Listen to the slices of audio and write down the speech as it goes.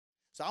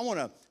So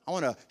I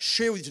want to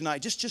share with you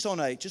tonight just on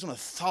a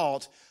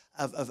thought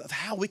of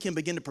how we can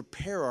begin to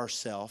prepare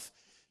ourselves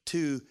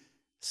to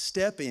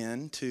step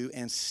into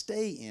and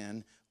stay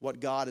in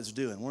what God is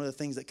doing. One of the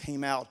things that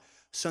came out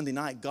Sunday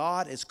night,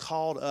 God has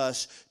called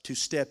us to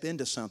step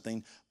into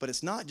something, but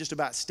it's not just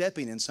about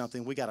stepping in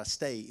something. We got to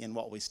stay in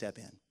what we step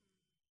in,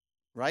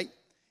 right?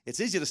 It's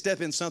easy to step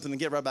in something and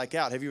get right back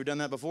out. Have you ever done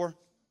that before?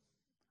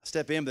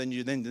 Step in, but then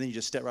you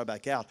just step right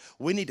back out.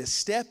 We need to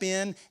step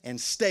in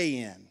and stay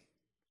in.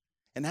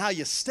 And how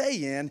you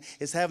stay in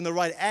is having the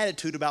right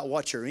attitude about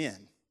what you're in.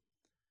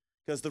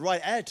 Because the right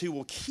attitude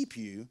will keep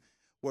you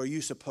where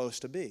you're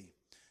supposed to be.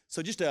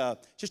 So just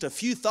a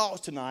few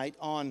thoughts tonight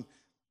on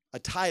a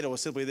title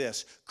is simply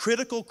this: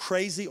 critical,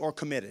 crazy, or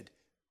committed.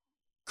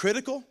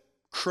 Critical,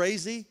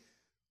 crazy,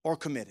 or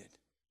committed.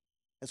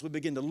 As we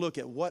begin to look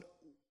at what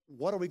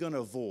are we going to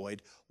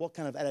avoid, what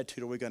kind of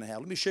attitude are we going to have.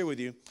 Let me share with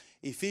you,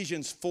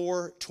 Ephesians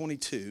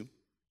 4:22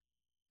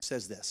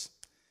 says this: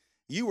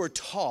 you were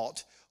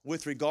taught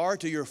with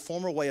regard to your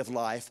former way of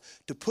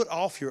life to put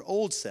off your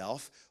old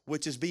self,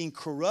 which is being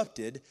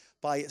corrupted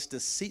by its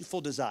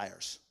deceitful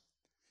desires,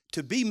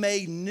 to be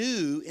made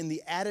new in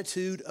the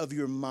attitude of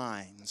your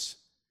minds,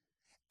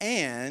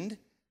 and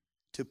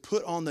to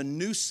put on the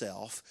new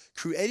self,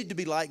 created to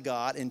be like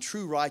God in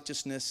true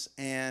righteousness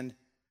and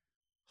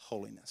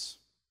holiness.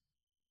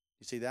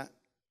 You see that?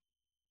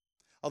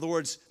 In other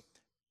words,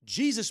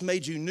 Jesus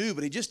made you new,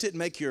 but he just didn't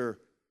make your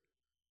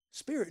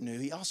spirit new.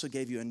 He also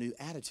gave you a new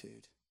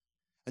attitude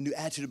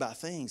about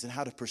things and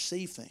how to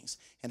perceive things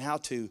and how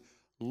to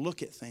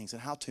look at things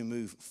and how to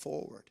move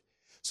forward.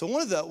 So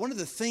one of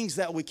the things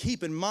that we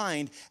keep in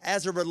mind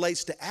as it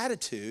relates to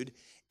attitude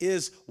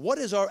is, what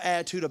is our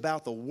attitude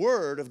about the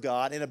Word of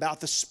God and about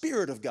the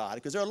Spirit of God?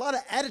 Because there are a lot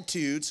of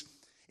attitudes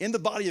in the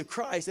body of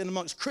Christ and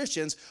amongst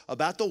Christians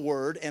about the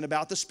Word and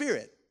about the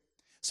Spirit.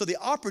 So the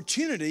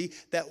opportunity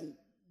that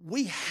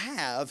we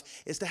have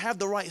is to have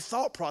the right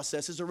thought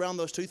processes around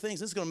those two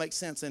things. This is going to make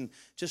sense in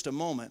just a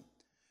moment.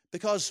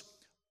 Because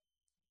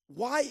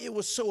why it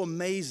was so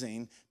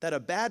amazing that a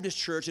Baptist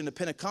church and a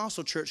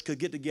Pentecostal church could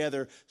get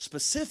together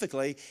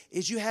specifically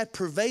is you had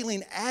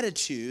prevailing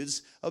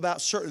attitudes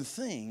about certain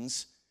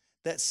things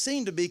that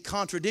seemed to be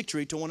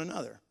contradictory to one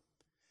another.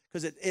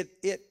 Because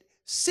it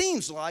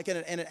seems like, and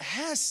it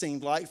has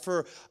seemed like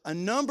for a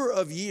number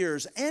of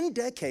years and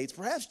decades,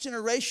 perhaps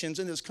generations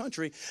in this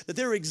country, that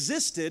there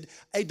existed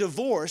a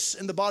divorce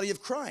in the body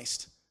of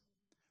Christ,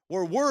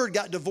 where Word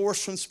got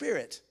divorced from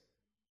Spirit.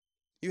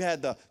 You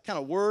had the kind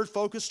of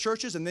Word-focused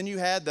churches, and then you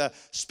had the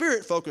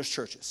Spirit-focused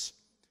churches.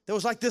 There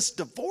was like this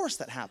divorce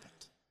that happened.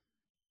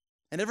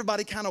 And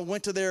everybody kind of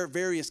went to their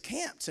various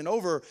camps, and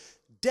over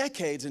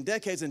decades and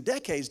decades and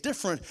decades,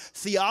 different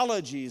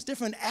theologies,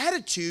 different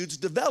attitudes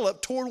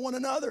developed toward one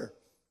another.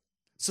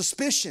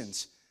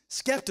 Suspicions,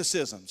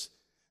 skepticisms,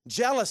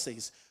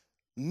 jealousies,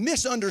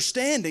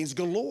 misunderstandings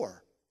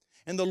galore.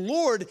 And the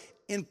Lord,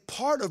 in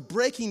part of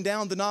breaking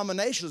down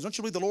denominations, don't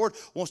you believe the Lord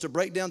wants to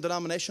break down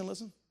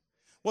denominationalism?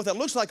 What that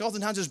looks like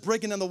oftentimes is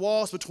breaking down the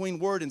walls between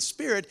Word and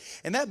Spirit,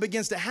 and that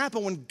begins to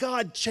happen when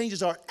God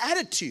changes our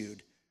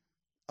attitude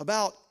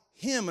about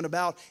Him and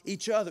about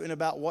each other and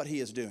about what He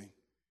is doing.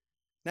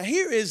 Now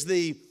here is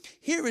the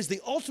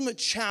ultimate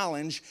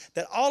challenge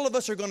that all of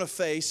us are going to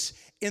face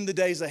in the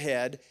days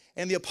ahead,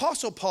 and the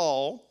Apostle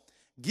Paul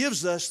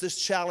gives us this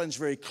challenge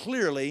very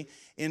clearly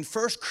in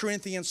 1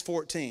 Corinthians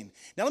 14.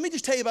 Now let me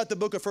just tell you about the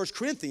book of 1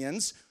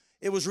 Corinthians.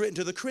 It was written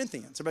to the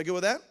Corinthians. Everybody good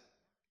with that?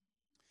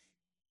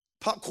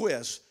 Pop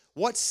quiz.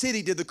 What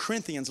city did the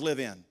Corinthians live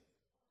in?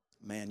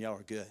 Man, y'all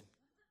are good.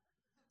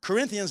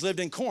 Corinthians lived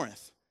in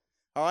Corinth.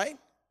 All right?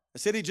 A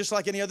city just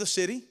like any other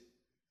city.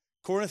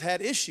 Corinth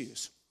had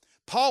issues.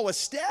 Paul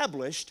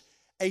established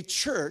a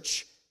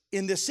church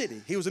in this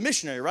city. He was a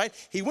missionary, right?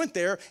 He went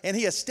there and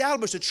he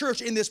established a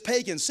church in this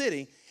pagan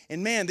city.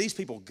 And man, these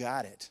people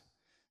got it.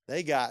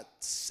 They got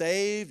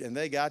saved and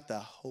they got the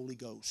Holy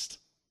Ghost.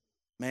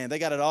 Man, they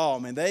got it all.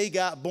 Man, they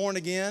got born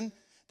again.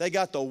 They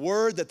got the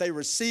Word that they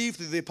received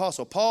through the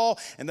Apostle Paul,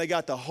 and they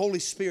got the Holy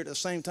Spirit at the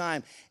same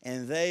time,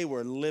 and they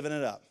were living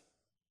it up.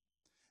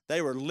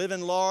 They were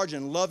living large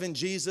and loving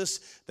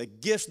Jesus. The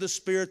gifts of the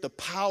Spirit, the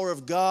power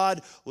of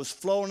God was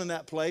flowing in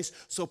that place.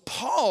 So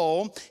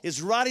Paul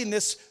is writing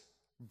this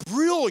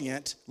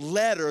brilliant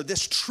letter,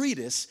 this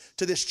treatise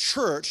to this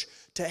church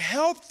to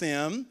help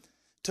them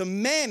to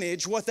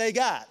manage what they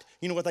got.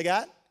 You know what they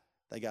got?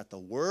 They got the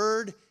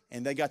Word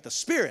and they got the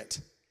Spirit.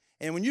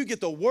 And when you get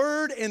the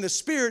Word and the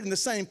Spirit in the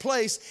same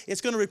place,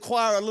 it's going to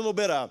require a little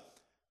bit of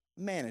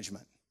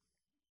management.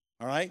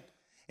 All right?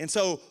 And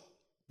so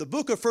the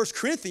book of 1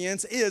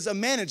 Corinthians is a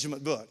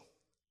management book.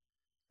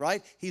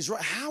 Right?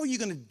 How are you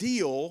going to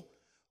deal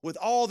with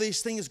all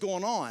these things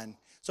going on?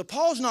 So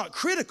Paul's not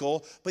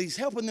critical, but he's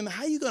helping them.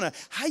 How are you going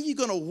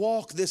to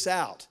walk this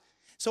out?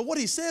 So what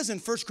he says in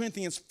 1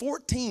 Corinthians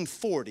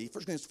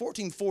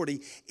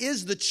 14:40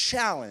 is the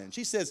challenge.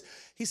 He said,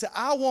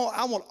 I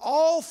want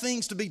all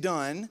things to be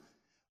done,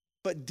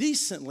 but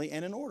decently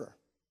and in order.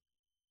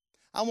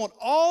 I want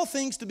all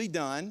things to be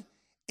done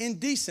in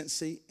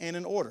decency and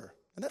in order.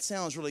 And that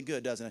sounds really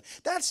good, doesn't it?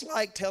 That's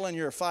like telling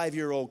your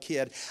 5-year-old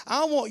kid,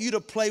 I want you to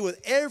play with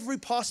every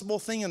possible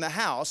thing in the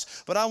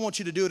house, but I want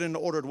you to do it in an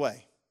ordered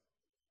way.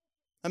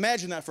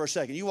 Imagine that for a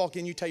second. You walk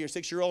in, you tell your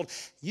 6-year-old,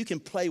 you can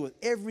play with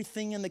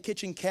everything in the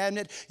kitchen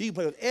cabinet, you can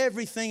play with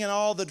everything in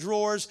all the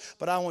drawers,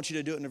 but I want you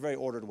to do it in a very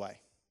ordered way.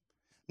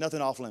 Nothing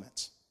off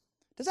limits.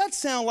 Does that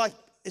sound like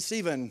it's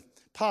even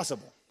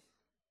possible?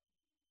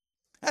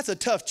 That's a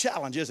tough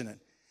challenge, isn't it?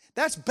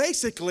 That's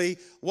basically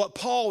what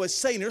Paul is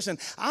saying. Listen,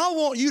 I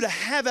want you to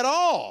have it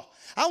all.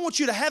 I want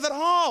you to have it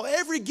all.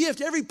 Every gift,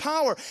 every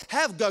power.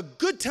 Have a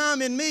good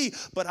time in me,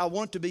 but I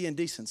want to be in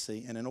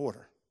decency and in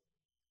order.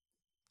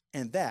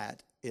 And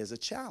that is a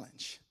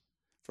challenge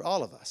for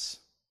all of us,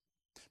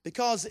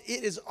 because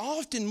it is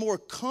often more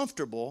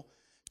comfortable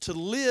to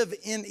live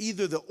in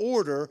either the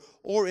order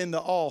or in the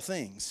all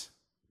things.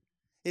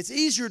 It's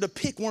easier to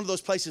pick one of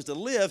those places to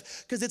live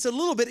because it's a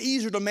little bit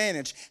easier to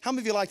manage. How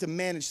many of you like to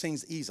manage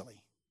things easily?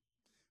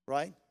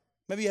 Right?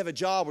 Maybe you have a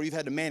job where you've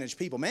had to manage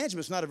people.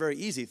 Management's not a very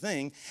easy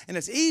thing, and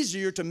it's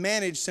easier to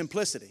manage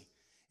simplicity.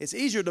 It's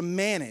easier to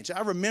manage. I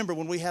remember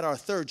when we had our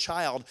third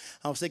child,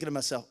 I was thinking to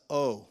myself,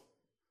 oh,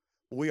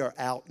 we are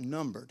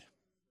outnumbered.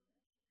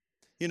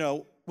 You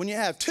know, when you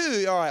have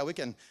two, all right,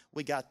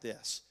 we got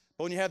this.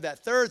 But when you have that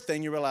third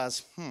thing, you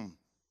realize,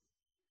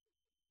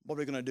 what are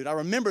we going to do? I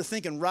remember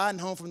thinking, riding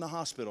home from the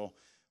hospital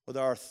with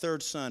our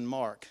third son,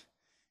 Mark,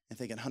 and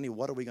thinking, honey,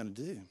 what are we going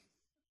to do?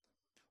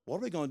 What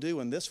are we going to do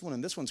when this one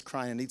and this one's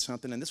crying and needs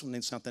something and this one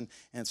needs something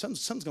and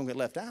something's going to get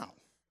left out?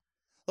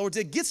 In other words,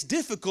 it gets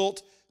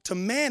difficult to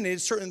manage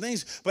certain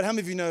things, but how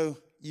many of you know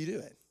you do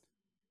it?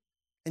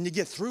 And you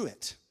get through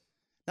it.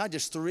 Not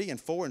just 3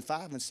 and 4 and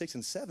 5 and 6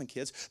 and 7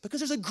 kids,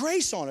 because there's a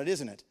grace on it,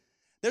 isn't it?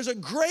 There's a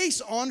grace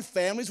on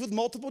families with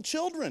multiple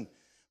children.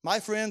 My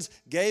friends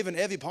Gabe and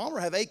Evie Palmer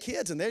have 8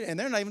 kids, and they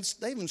haven't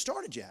even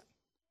started yet,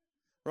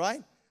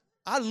 right?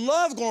 I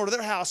love going over to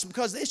their house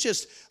because it's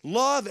just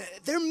love.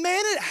 They're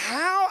managed.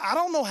 How? I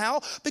don't know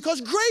how,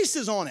 because grace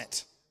is on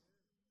it.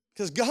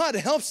 Because God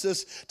helps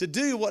us to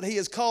do what he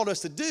has called us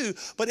to do.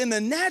 But in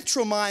the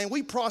natural mind,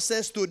 we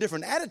process through a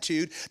different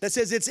attitude that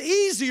says it's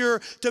easier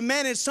to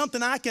manage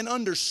something I can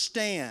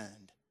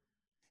understand.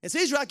 It's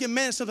easier I can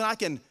manage something I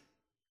can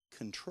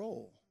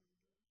control.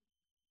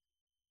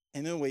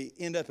 And then we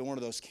end up in one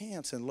of those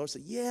camps and the Lord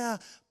said, yeah,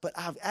 but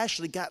I've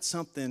actually got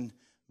something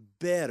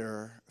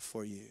better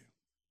for you.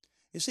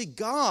 You see,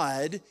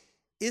 God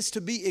is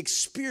to be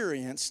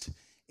experienced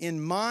in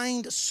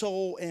mind,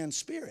 soul, and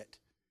spirit.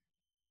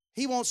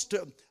 He wants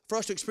for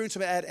us to experience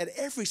him at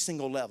every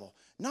single level,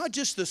 not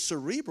just the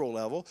cerebral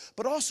level,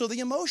 but also the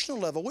emotional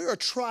level. We're a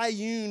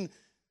triune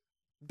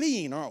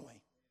being, aren't we?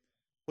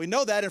 We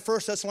know that in 1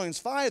 Thessalonians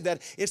 5,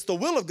 that it's the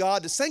will of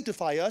God to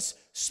sanctify us,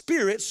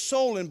 spirit,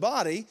 soul, and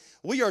body.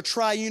 We are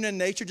triune in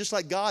nature, just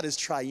like God is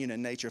triune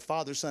in nature,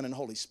 Father, Son, and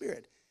Holy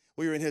Spirit.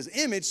 We are in his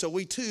image, so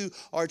we too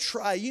are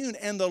triune,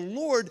 and the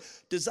Lord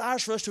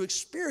desires for us to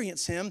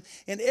experience him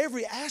in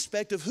every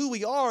aspect of who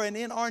we are and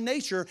in our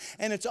nature,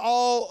 and it's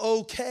all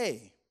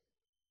okay.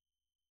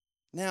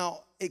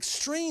 Now,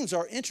 extremes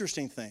are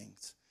interesting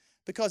things,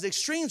 because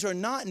extremes are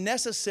not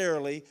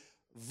necessarily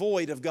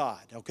void of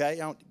God, okay?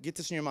 Get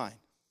this in your mind.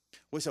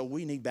 We say,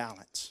 we need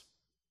balance.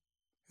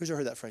 Who's ever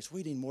heard that phrase?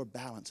 We need more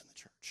balance in the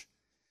church.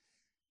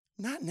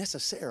 Not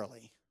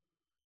necessarily.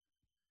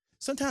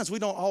 Sometimes we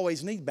don't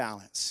always need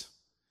balance.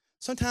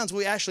 Sometimes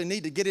we actually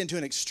need to get into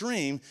an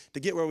extreme to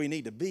get where we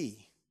need to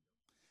be,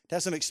 to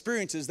have some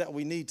experiences that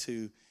we need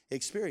to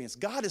experience.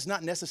 God is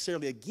not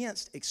necessarily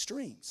against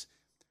extremes.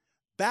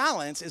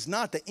 Balance is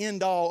not the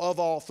end all of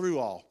all through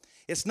all.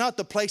 It's not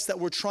the place that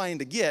we're trying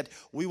to get.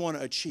 We want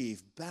to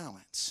achieve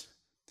balance.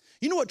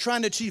 You know what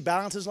trying to achieve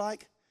balance is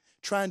like?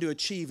 Trying to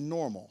achieve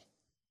normal.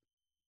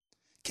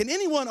 Can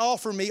anyone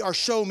offer me or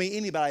show me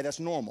anybody that's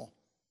normal?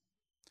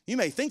 You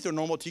may think they're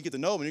normal until you get to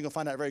know them, and you're going to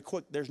find out very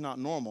quick there's not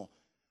normal.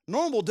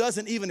 Normal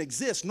doesn't even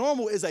exist.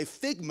 Normal is a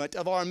figment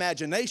of our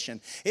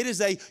imagination. It is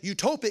a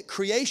utopic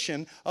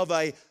creation of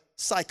a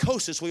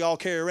psychosis we all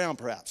carry around,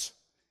 perhaps.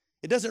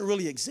 It doesn't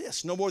really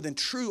exist, no more than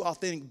true,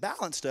 authentic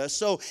balance does.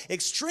 So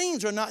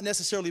extremes are not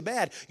necessarily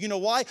bad. You know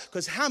why?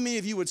 Because how many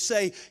of you would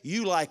say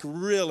you like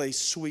really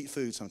sweet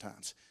food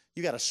sometimes?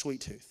 You got a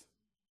sweet tooth.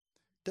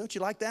 Don't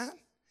you like that?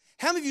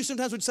 How many of you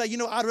sometimes would say, you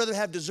know, I'd rather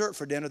have dessert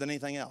for dinner than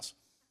anything else?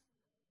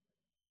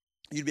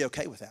 You'd be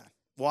okay with that.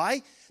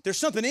 Why? There's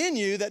something in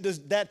you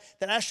that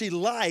actually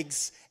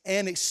likes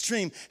an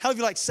extreme. How many of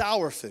you like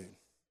sour food?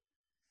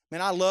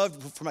 Man, I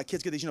love for my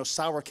kids to get these,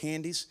 sour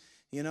candies.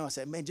 I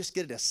said, man, just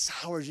get it as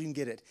sour as you can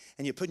get it.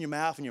 And you put it in your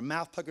mouth, and your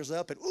mouth puckers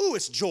up, and ooh,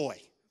 it's joy.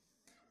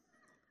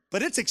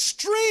 But it's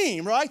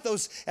extreme, right?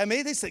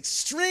 It's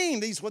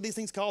extreme. What are these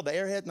things called? The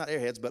airheads? Not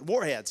airheads, but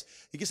warheads.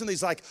 You get some of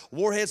these like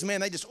warheads,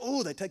 man, they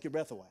take your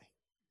breath away.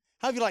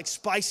 How do you like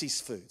spicy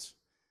foods?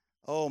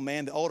 Oh,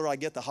 man, the older I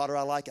get, the hotter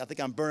I like. I think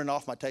I'm burning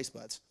off my taste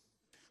buds.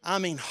 I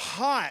mean,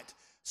 hot,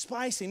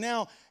 spicy.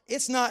 Now,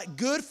 it's not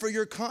good for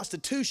your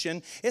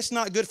constitution. It's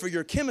not good for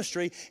your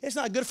chemistry. It's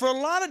not good for a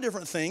lot of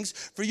different things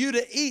for you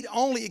to eat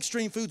only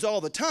extreme foods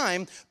all the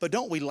time. But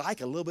don't we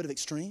like a little bit of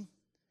extreme?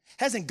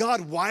 Hasn't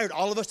God wired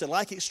all of us to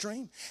like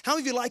extreme? How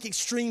many of you like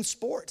extreme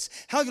sports?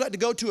 How many of you like to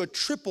go to a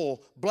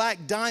triple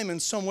black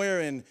diamond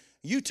somewhere in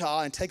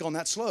Utah and take on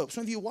that slope?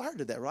 Some of you wired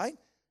to that, right?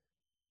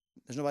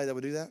 There's nobody that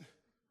would do that?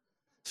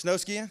 Snow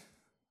skiing?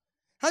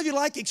 How many of you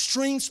like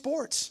extreme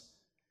sports?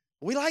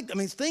 We like,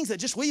 things that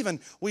just we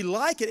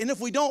like it. And if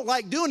we don't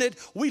like doing it,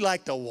 we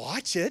like to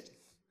watch it.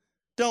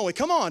 Don't we?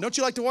 Come on, don't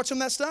you like to watch some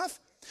of that stuff?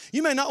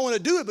 You may not want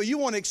to do it, but you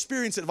want to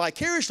experience it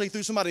vicariously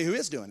through somebody who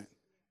is doing it.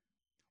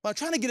 What I'm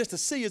trying to get us to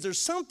see is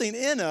there's something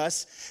in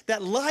us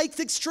that likes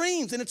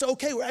extremes, and it's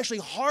okay. We're actually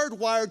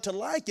hardwired to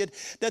like it,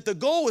 that the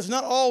goal is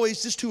not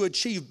always just to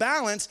achieve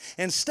balance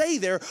and stay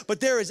there, but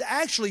there is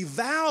actually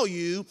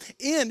value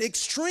in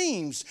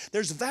extremes.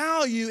 There's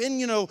value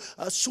in,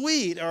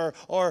 sweet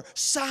or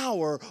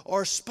sour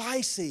or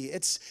spicy.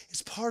 It's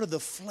part of the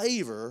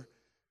flavor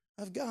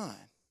of God.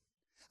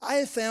 I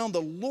have found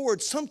the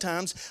Lord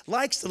sometimes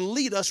likes to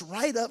lead us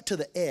right up to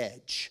the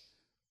edge.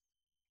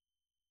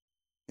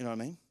 You know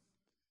what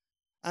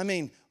I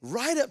mean?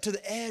 Right up to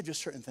the edge of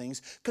certain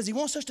things, because he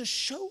wants us to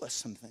show us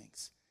some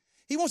things.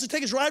 He wants to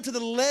take us right up to the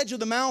ledge of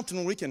the mountain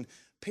where we can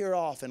peer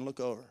off and look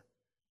over.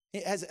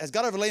 Has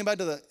God ever laid anybody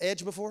to the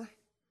edge before?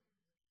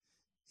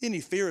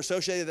 Any fear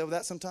associated with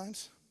that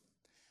sometimes?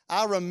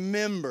 I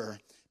remember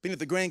being at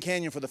the Grand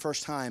Canyon for the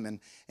first time,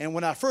 and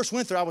when I first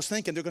went there, I was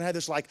thinking they're going to have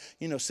this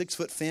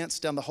 6-foot fence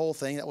down the whole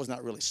thing. That was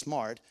not really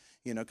smart,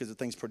 because the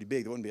thing's pretty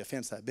big. There wouldn't be a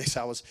fence that big.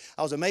 So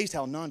I was amazed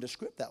how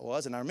nondescript that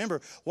was. And I remember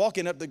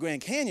walking up the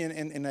Grand Canyon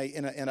in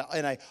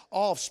a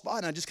off spot,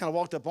 and I just kind of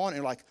walked up on it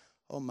and like,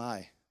 oh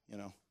my,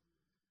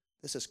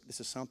 this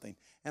is something.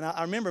 And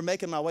I remember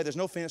making my way. There's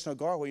no fence, no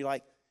guard. Where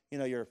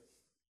you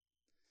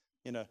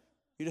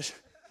just.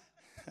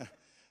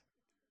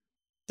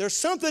 There's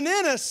something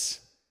in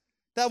us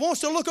that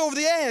wants to look over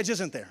the edge,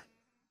 isn't there?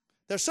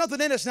 There's something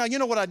in us. Now, you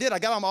know what I did? I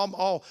got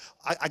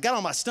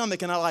on my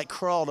stomach and I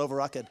crawled over.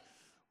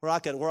 Where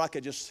I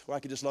could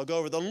just look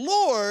over. The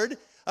Lord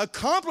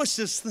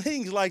accomplishes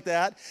things like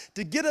that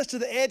to get us to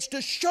the edge,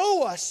 to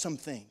show us some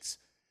things.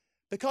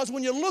 Because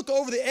when you look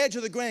over the edge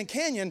of the Grand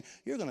Canyon,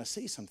 you're going to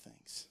see some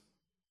things.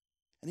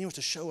 And he wants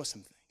to show us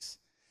some things.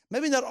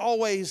 Maybe not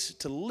always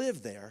to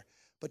live there,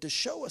 but to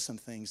show us some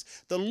things.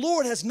 The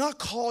Lord has not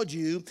called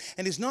you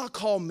and has not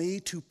called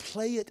me to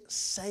play it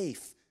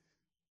safe.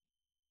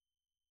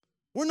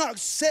 We're not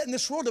set in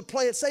this world to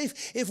play it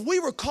safe. If we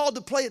were called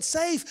to play it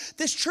safe,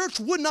 this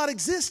church would not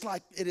exist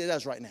like it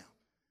does right now.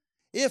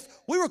 If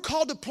we were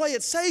called to play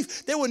it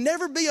safe, there would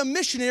never be a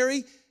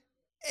missionary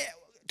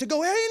to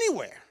go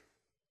anywhere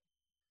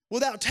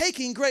without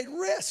taking great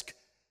risk.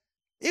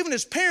 Even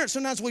as parents,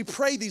 sometimes we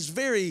pray these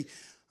very,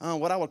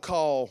 what I would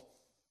call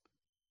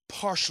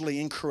partially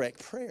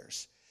incorrect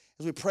prayers,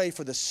 as we pray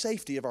for the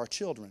safety of our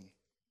children.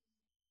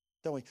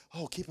 Don't we?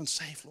 Oh, keep them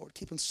safe, Lord.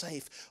 Keep them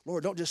safe.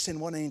 Lord, don't just send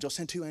one angel.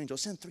 Send 2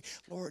 angels. Send 3.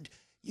 Lord,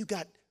 you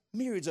got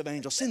myriads of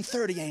angels. Send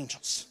 30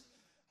 angels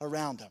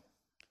around them.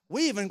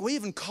 We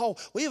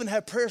even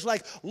have prayers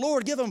like,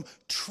 Lord, give them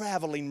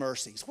traveling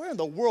mercies. Where in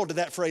the world did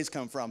that phrase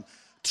come from?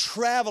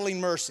 Traveling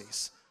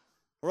mercies.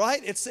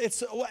 Right?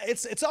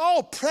 It's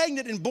all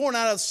pregnant and born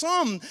out of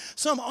some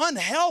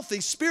unhealthy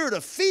spirit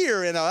of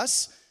fear in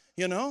us,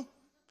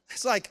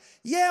 It's like,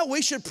 yeah,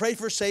 we should pray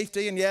for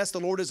safety, and yes, the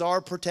Lord is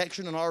our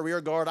protection and our rear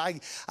guard.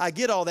 I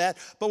get all that,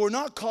 but we're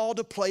not called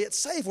to play it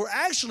safe. We're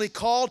actually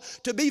called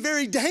to be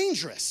very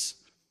dangerous.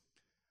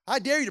 I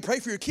dare you to pray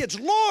for your kids.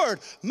 Lord,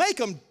 make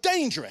them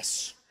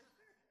dangerous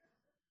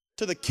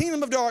to the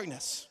kingdom of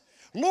darkness.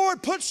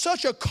 Lord, put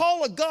such a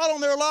call of God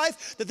on their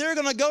life that they're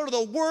going to go to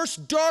the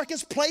worst,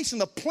 darkest place on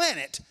the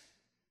planet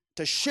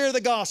to share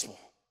the gospel.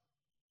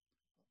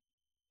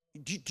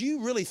 Do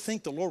you really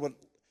think the Lord would?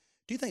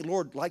 Do you think the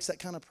Lord likes that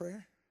kind of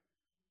prayer?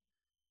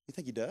 You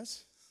think he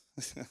does?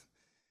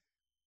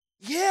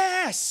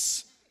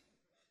 Yes!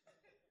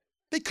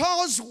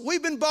 Because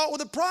we've been bought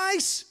with a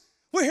price.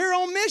 We're here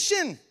on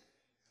mission.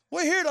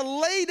 We're here to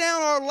lay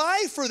down our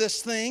life for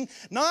this thing,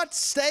 not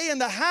stay in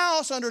the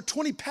house under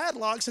 20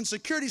 padlocks and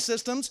security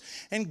systems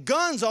and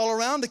guns all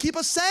around to keep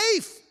us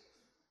safe.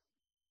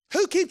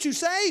 Who keeps you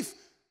safe?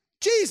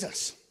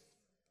 Jesus.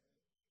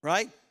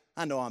 Right?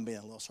 I know I'm being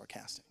a little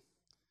sarcastic.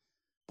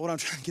 But what I'm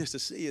trying to get us to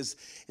see is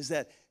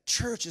that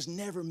church is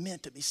never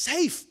meant to be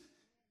safe.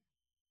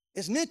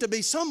 It's meant to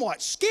be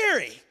somewhat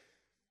scary.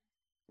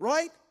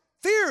 Right?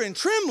 Fear and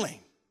trembling.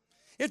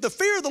 If the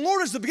fear of the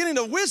Lord is the beginning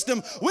of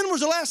wisdom, when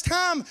was the last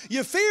time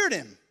you feared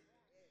him?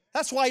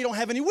 That's why you don't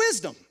have any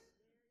wisdom.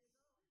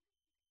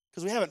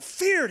 Because we haven't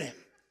feared him,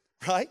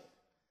 right?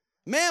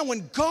 Man,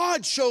 when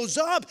God shows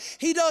up,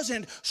 he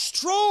doesn't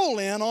stroll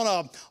in on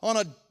a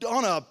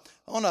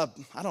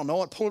I don't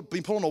know, be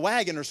pulling a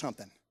wagon or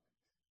something,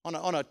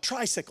 on a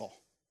tricycle,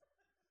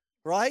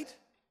 right?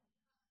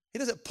 He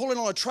doesn't pull in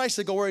on a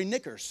tricycle wearing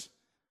knickers.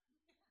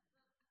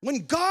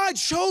 When God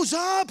shows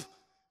up,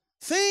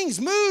 things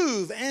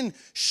move and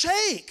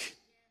shake.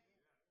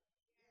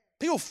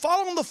 People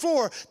fall on the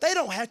floor. They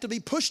don't have to be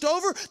pushed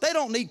over. They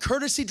don't need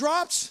courtesy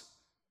drops.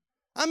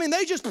 I mean,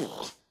 they just,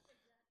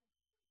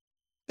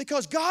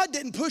 Because God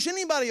didn't push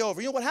anybody over.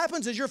 You know what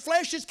happens is your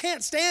flesh just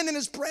can't stand in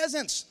his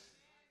presence.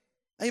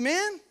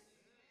 Amen?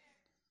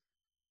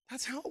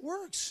 That's how it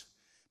works.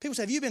 People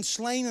say, have you been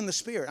slain in the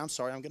Spirit? I'm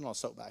sorry, I'm getting on a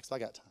soapbox, so I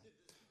got time.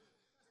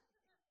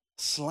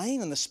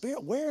 Slain in the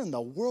Spirit? Where in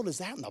the world is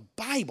that in the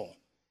Bible?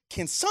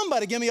 Can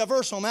somebody give me a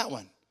verse on that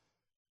one?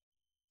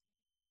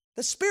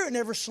 The Spirit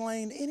never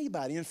slain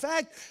anybody. In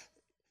fact,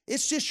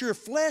 it's just your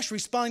flesh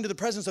responding to the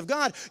presence of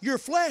God. Your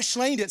flesh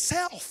slain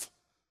itself.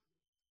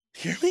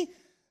 Hear me?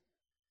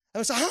 I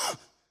was like, huh?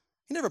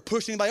 He never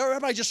pushed anybody over.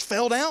 Everybody just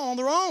fell down on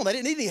their own. They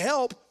didn't need any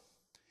help.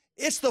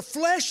 It's the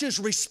flesh's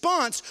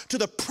response to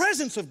the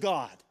presence of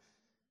God.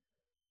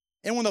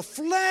 And when the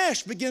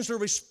flesh begins to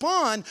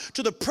respond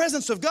to the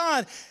presence of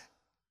God,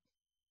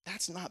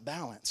 that's not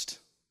balanced.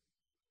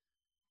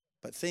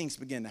 But things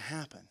begin to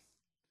happen.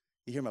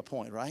 You hear my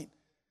point, right?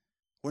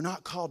 We're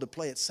not called to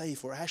play it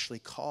safe. We're actually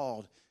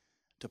called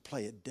to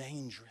play it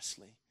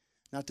dangerously.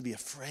 Not to be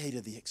afraid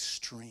of the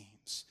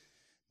extremes.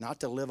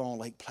 Not to live on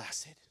Lake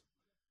Placid,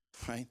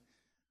 right?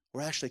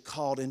 We're actually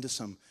called into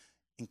some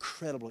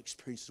incredible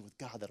experiences with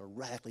God that'll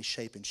radically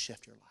shape and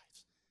shift your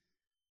lives.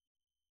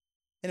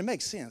 And it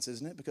makes sense,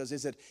 isn't it? Because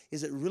is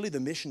it really the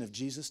mission of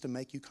Jesus to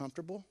make you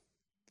comfortable?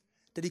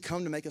 Did he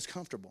come to make us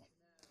comfortable?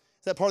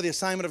 Is that part of the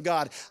assignment of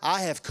God?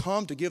 I have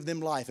come to give them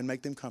life and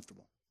make them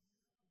comfortable.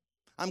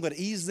 I'm going to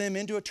ease them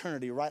into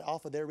eternity right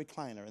off of their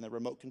recliner and their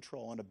remote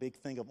control and a big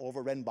thing of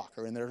Orville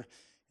Redenbacher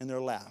in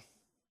their lap.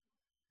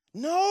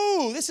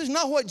 No, this is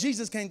not what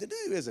Jesus came to do,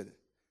 is it?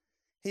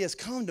 He has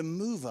come to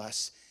move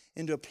us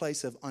into a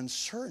place of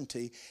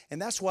uncertainty,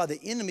 and that's why the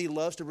enemy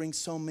loves to bring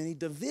so many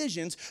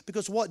divisions,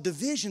 because what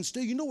divisions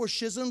do, you know where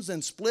schisms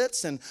and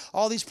splits and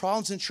all these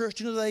problems in church,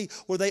 you know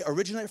where they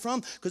originate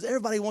from? Because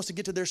everybody wants to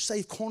get to their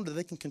safe corner that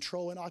they can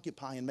control and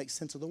occupy and make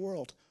sense of the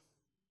world.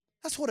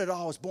 That's what it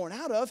all is born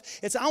out of.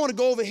 It's I want to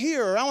go over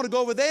here, or I want to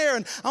go over there,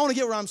 and I want to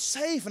get where I'm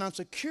safe and I'm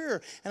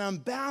secure and I'm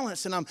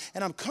balanced and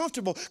I'm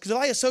comfortable. Because if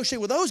I associate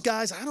with those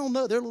guys, I don't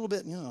know, they're a little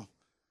bit,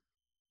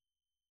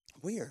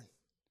 weird.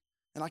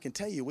 And I can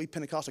tell you, we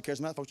Pentecostal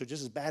charismatic folks are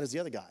just as bad as the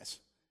other guys.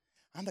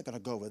 I'm not going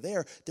to go over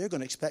there. They're going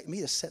to expect me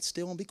to sit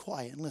still and be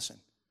quiet and listen.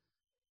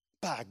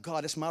 By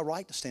God, it's my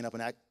right to stand up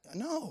and act.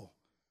 No.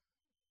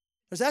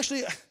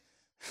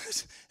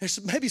 There's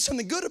maybe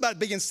something good about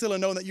being still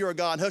and knowing that you're a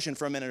God and hushing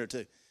for a minute or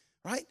two.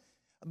 Right?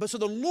 But so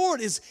the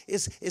Lord is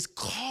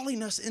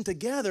calling us in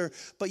together,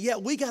 but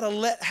yet we got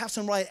to have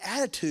some right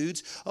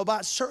attitudes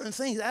about certain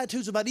things,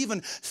 attitudes about even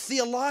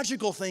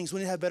theological things. We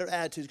need to have better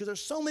attitudes, because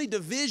there's so many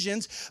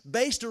divisions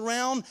based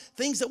around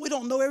things that we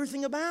don't know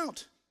everything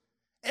about.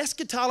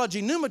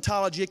 Eschatology,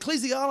 pneumatology,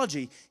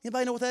 ecclesiology.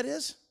 Anybody know what that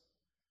is?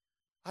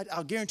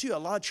 I'll guarantee you a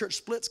lot of church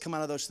splits come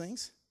out of those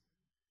things.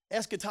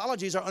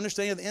 Eschatology is our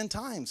understanding of the end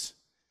times.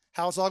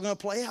 How it's all going to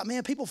play out.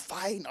 Man, people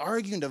fight and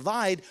argue and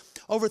divide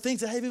over things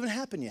that haven't even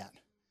happened yet.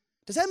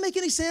 Does that make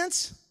any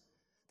sense?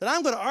 That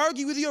I'm going to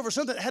argue with you over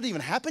something that hadn't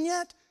even happened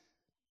yet?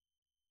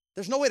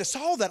 There's no way to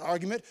solve that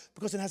argument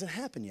because it hasn't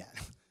happened yet.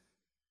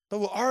 But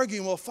we'll argue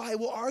and we'll fight.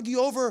 We'll argue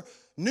over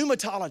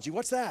pneumatology.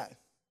 What's that?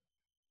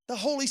 The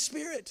Holy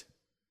Spirit.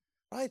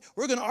 Right?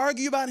 We're going to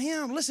argue about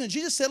him. Listen,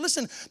 Jesus said,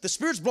 listen, the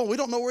Spirit's blowing. We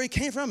don't know where he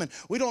came from and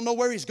we don't know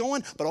where he's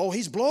going, but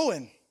he's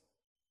blowing.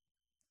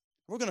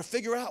 We're going to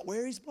figure out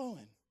where he's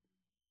blowing.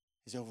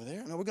 He's over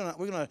there. No, we're going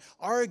to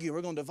argue.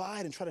 We're going to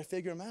divide and try to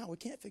figure him out. We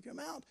can't figure him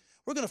out.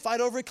 We're going to fight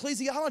over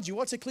ecclesiology.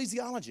 What's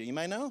ecclesiology? You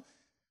may know.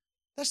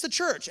 That's the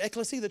church.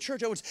 Ecclesia, the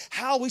church. It's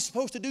how we're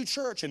supposed to do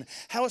church and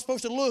how it's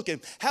supposed to look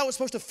and how it's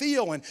supposed to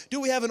feel. And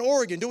do we have an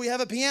organ? Do we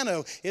have a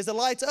piano? Is the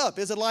lights up?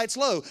 Is the lights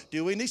low?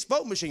 Do we need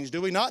smoke machines? Do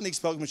we not need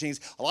smoke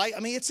machines?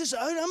 It's just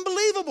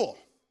unbelievable.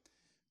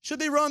 Should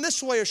be run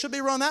this way or should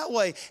be run that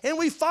way. And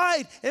we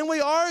fight and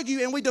we argue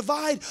and we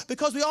divide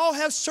because we all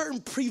have certain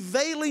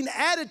prevailing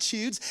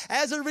attitudes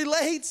as it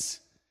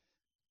relates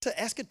to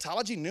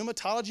eschatology,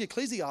 pneumatology,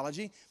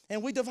 ecclesiology,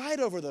 and we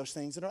divide over those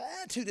things. And our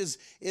attitude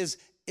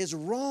is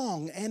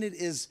wrong and it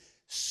is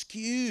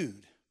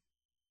skewed.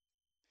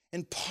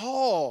 And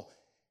Paul,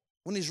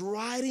 when he's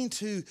writing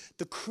to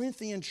the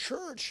Corinthian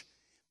church,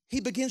 he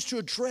begins to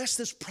address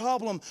this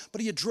problem, but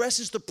he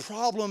addresses the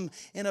problem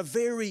in a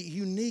very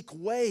unique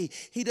way.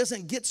 He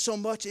doesn't get so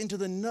much into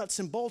the nuts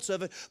and bolts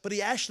of it, but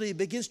he actually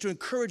begins to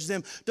encourage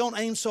them, don't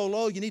aim so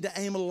low, you need to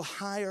aim a little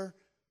higher.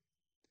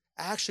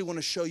 I actually want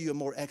to show you a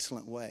more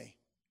excellent way.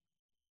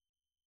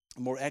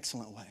 A more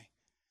excellent way.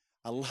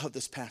 I love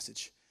this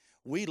passage.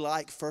 We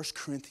like 1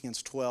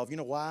 Corinthians 12. You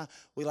know why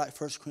we like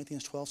 1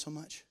 Corinthians 12 so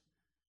much?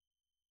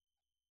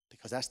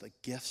 Because that's the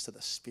gifts of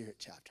the Spirit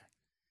chapter.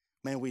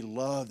 Man, we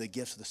love the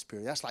gifts of the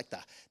Spirit. That's like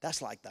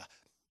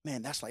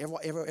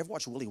ever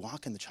watch Willy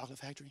Wonka in the Chocolate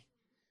Factory?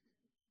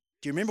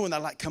 Do you remember when they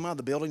come out of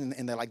the building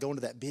and they go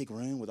into that big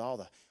room with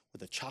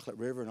the chocolate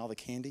river and all the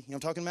candy? You know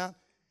what I'm talking about?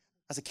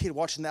 As a kid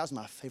watching that was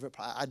my favorite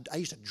part. I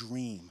used to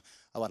dream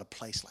about a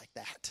place like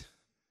that.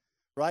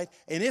 right?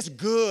 And it's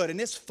good and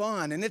it's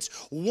fun and it's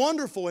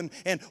wonderful and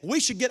we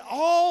should get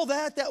all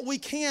that we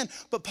can.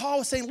 But Paul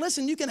was saying,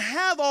 listen, you can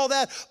have all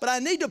that, but I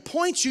need to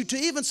point you to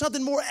even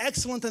something more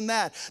excellent than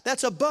that.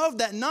 That's above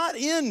that, not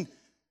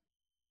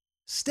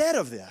instead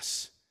of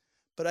this,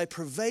 but a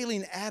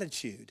prevailing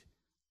attitude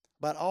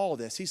about all of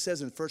this. He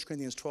says in 1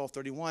 Corinthians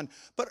 12:31,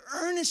 but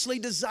earnestly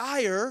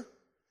desire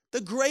the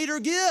greater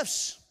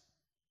gifts.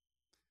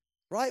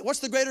 Right? What's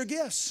the greater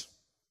gifts?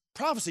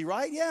 Prophecy,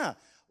 right? Yeah.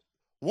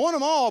 Want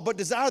them all, but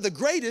desire the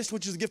greatest,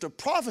 which is the gift of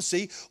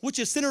prophecy, which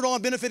is centered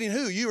on benefiting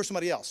who? You or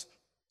somebody else?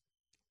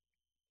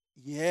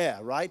 Yeah,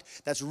 right?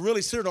 That's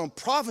really centered on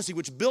prophecy,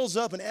 which builds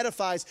up and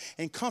edifies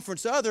and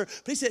comforts the other.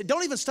 But he said,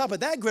 don't even stop at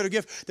that greater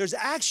gift. There's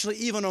actually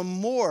even a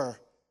more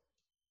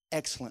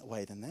excellent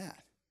way than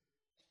that.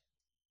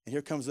 And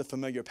here comes the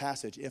familiar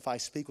passage. If I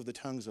speak with the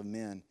tongues of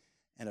men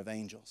and of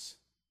angels,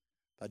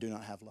 but I do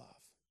not have love,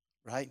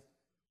 right?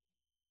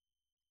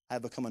 I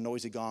have become a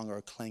noisy gong or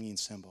a clanging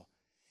cymbal.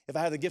 If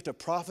I have the gift of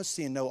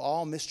prophecy and know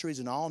all mysteries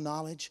and all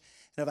knowledge,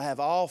 and if I have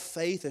all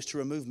faith as to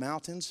remove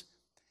mountains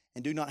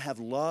and do not have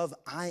love,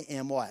 I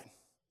am what?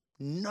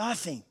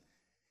 Nothing.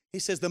 He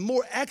says the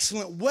more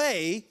excellent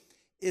way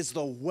is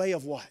the way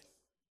of what?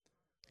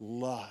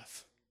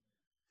 Love.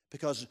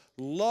 Because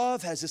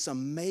love has this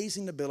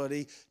amazing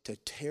ability to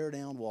tear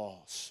down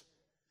walls.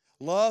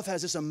 Love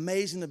has this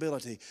amazing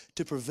ability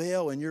to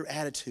prevail in your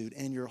attitude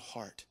and your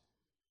heart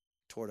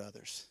toward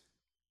others.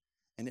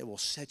 And it will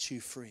set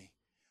you free.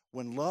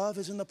 When love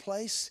is in the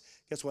place,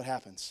 guess what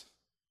happens?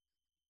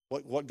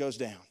 What goes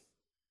down?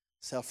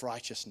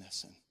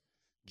 Self-righteousness and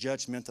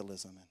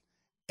judgmentalism and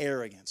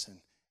arrogance and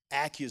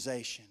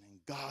accusation and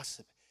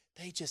gossip.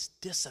 They just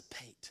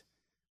dissipate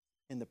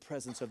in the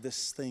presence of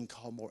this thing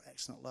called more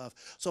excellent love.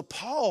 So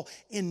Paul,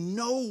 in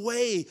no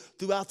way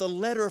throughout the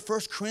letter of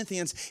 1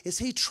 Corinthians is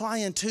he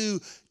trying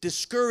to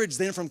discourage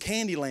them from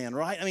Candyland,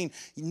 right? I mean,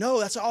 no,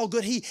 that's all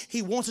good.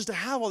 He wants us to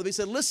have all of it. He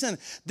said, listen,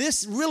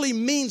 this really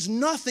means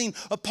nothing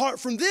apart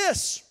from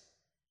this.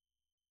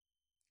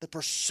 The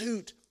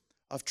pursuit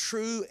of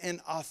true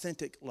and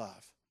authentic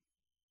love.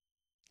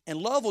 And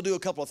love will do a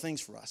couple of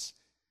things for us.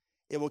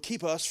 It will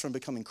keep us from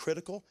becoming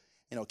critical,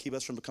 and it will keep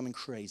us from becoming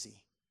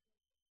crazy,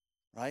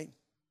 right?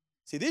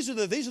 See, these are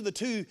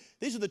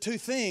the two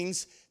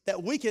things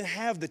that we can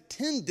have the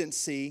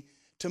tendency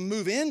to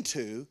move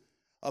into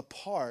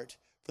apart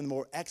from the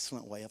more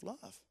excellent way of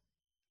love,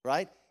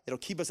 right? It'll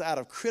keep us out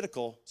of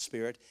critical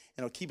spirit,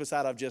 and it'll keep us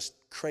out of just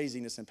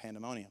craziness and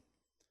pandemonium.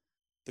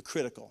 The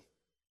critical.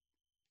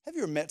 Have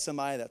you ever met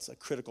somebody that's a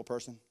critical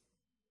person?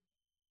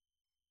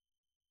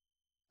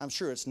 I'm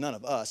sure it's none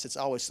of us. It's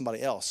always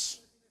somebody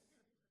else,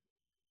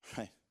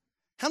 right?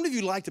 How many of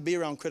you like to be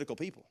around critical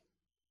people?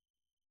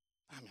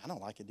 I mean, I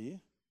don't like it, do you?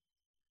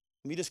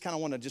 You just kind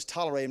of want to just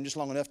tolerate them just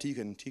long enough till you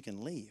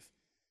can leave.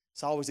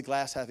 It's always the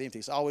glass half empty.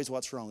 It's always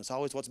what's wrong. It's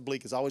always what's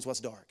bleak. It's always what's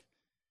dark.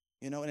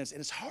 You know, and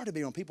it's hard to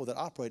be around people that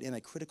operate in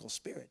a critical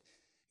spirit.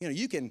 You know,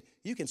 you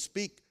can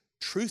speak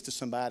truth to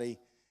somebody,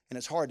 and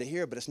it's hard to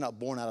hear, but it's not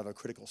born out of a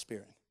critical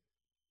spirit.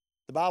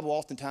 The Bible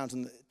oftentimes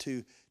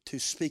to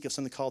speak of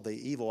something called the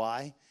evil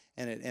eye,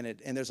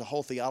 and there's a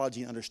whole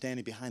theology and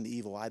understanding behind the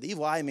evil eye. The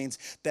evil eye means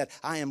that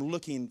I am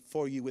looking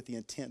for you with the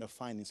intent of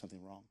finding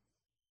something wrong.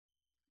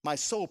 My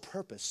sole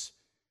purpose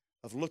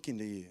of looking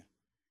to you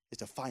is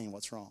to find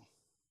what's wrong.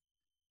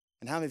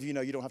 And how many of you know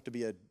you don't have to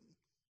be a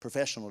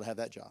professional to have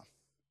that job?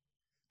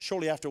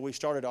 Shortly after we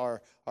started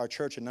our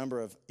church a number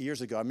of years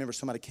ago, I remember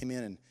somebody came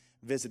in and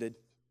visited,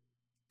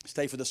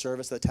 stayed for the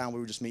service. At that time, we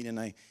were just meeting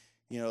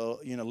in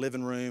a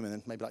living room, and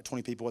then maybe like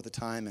 20 people at the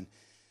time. And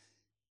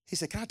he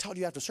said, "Can I talk to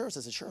you after service?" I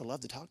said, "Sure, I'd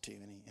love to talk to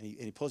you." And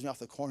he pulls me off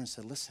the corner and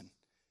said, "Listen,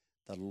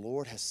 the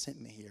Lord has sent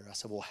me here." I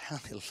said, "Well,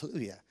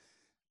 hallelujah."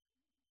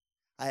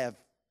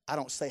 I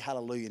don't say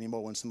hallelujah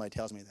anymore when somebody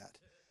tells me that.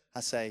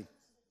 I say,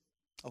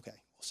 okay,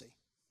 we'll see.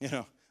 You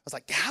know, I was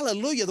like,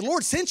 hallelujah, the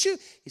Lord sent you?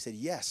 He said,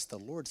 yes, the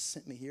Lord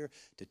sent me here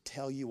to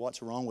tell you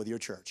what's wrong with your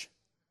church.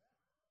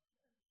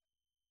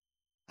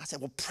 I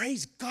said, well,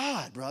 praise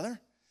God,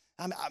 brother.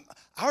 I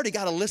already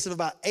got a list of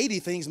about 80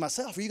 things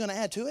myself. Are you going to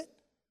add to it?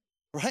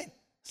 Right?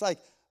 It's like,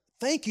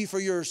 thank you for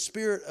your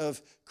spirit of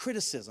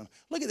criticism.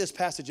 Look at this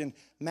passage in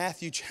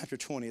Matthew chapter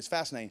 20. It's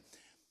fascinating.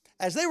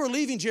 As they were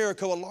leaving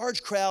Jericho, a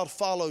large crowd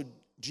followed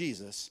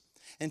Jesus,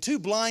 and two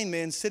blind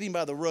men sitting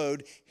by the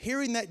road,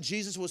 hearing that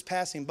Jesus was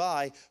passing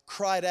by,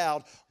 cried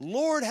out,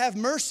 "Lord, have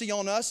mercy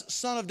on us,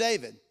 Son of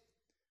David."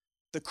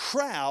 The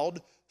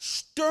crowd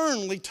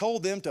sternly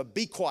told them to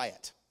be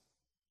quiet.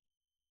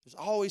 There's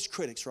always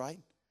critics, right?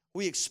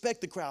 We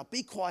expect the crowd,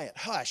 be quiet,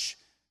 hush,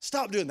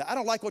 stop doing that. I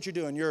don't like what you're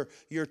doing.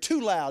 You're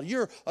too loud.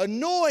 You're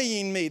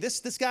annoying me.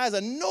 This guy's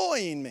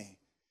annoying me.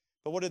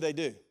 But what did they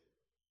do?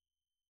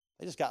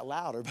 They just got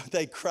louder, but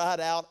they cried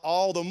out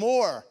all the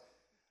more,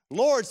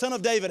 "Lord, Son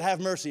of David,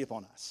 have mercy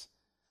upon us."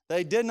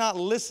 They did not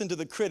listen to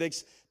the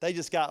critics. They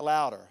just got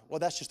louder. Well,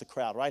 that's just the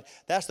crowd, right?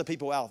 That's the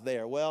people out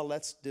there. Well,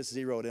 let's just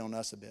zero it in on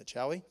us a bit,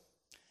 shall we?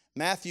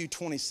 Matthew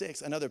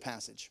 26, another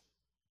passage.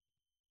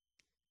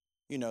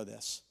 You know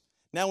this.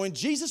 Now, when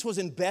Jesus was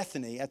in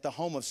Bethany at the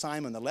home of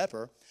Simon the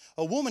leper,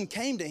 a woman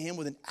came to him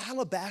with an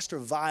alabaster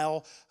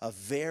vial of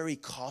very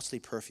costly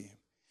perfume.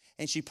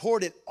 And she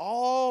poured it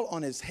all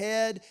on his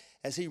head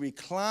as he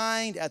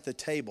reclined at the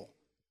table.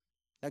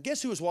 Now,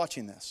 guess who was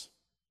watching this?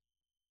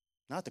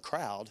 Not the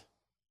crowd,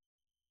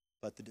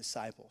 but the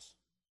disciples.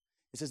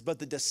 It says, but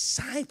the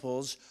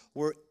disciples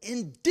were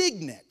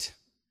indignant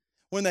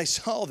when they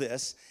saw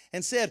this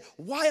and said,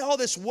 why all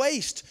this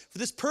waste? For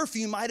this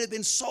perfume might have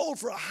been sold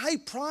for a high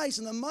price,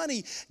 and the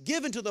money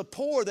given to the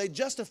poor, they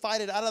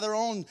justified it out of their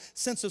own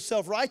sense of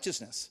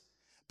self-righteousness.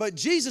 But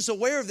Jesus,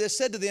 aware of this,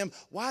 said to them,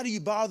 why do you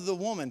bother the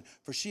woman?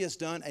 For she has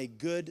done a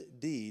good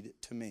deed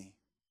to me.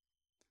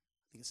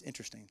 I think it's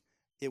interesting.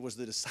 It was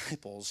the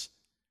disciples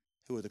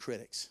who were the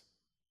critics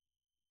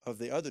of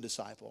the other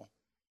disciple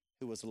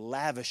who was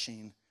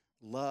lavishing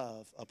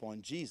love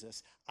upon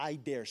Jesus, I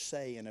dare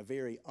say, in a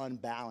very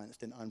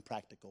unbalanced and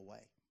unpractical way.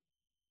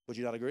 Would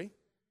you not agree?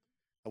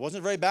 It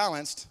wasn't very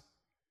balanced.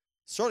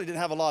 Certainly didn't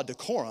have a lot of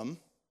decorum.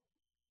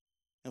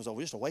 It was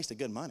just a waste of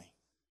good money.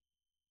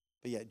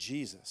 But yet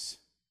Jesus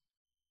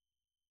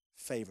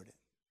favored it.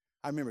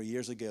 I remember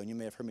years ago, and you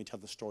may have heard me tell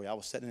the story, I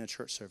was sitting in a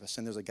church service,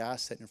 and there's a guy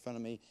sitting in front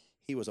of me.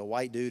 He was a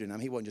white dude,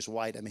 and he wasn't just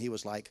white. He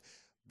was like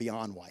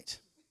beyond white.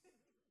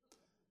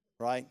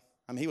 Right?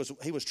 He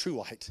was true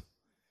white.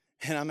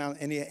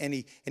 And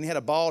he had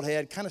a bald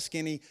head, kind of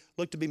skinny,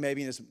 looked to be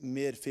maybe in his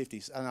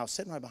mid-50s. And I was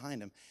sitting right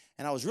behind him.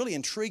 And I was really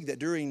intrigued that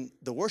during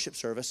the worship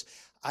service,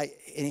 and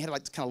he had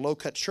like this kind of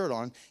low-cut shirt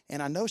on,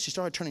 and I noticed he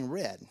started turning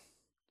red.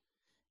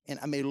 And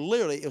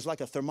literally, it was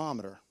like a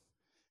thermometer.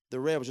 The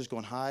red was just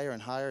going higher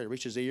and higher. It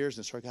reached his ears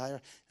and started higher.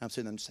 And I'm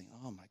sitting there saying,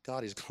 oh my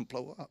God, he's going to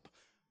blow up.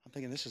 I'm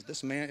thinking,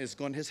 this man is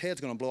going, his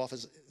head's going to blow off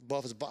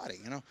his body,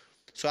 you know.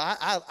 So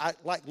I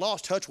like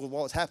lost touch with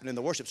what was happening in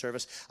the worship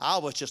service. I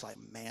was just like,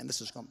 man,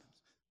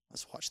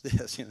 let's watch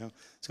this, you know.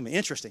 It's going to be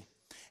interesting.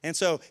 And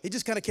so it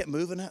just kind of kept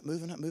moving up.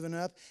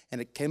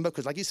 And it came up,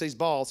 because like you said, he's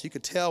bald, so you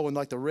could tell when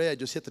like the red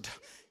just hit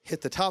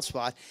the top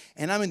spot.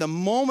 And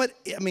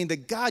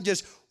the guy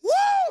just,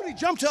 woo, he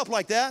jumped up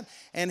like that,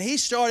 and he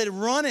started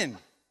running.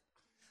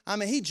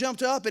 He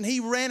jumped up and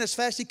he ran as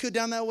fast as he could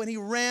down that way, and he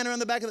ran around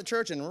the back of the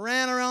church and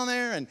ran around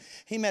there, and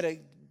he made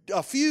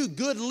a few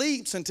good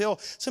leaps until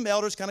some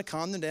elders kind of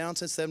calmed him down,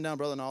 said, "Set him down,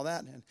 brother," and all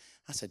that. And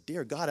I said,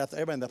 dear God, after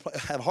everybody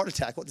had a heart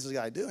attack, what is this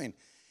guy doing?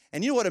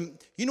 And you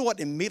know what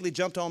immediately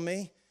jumped on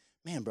me?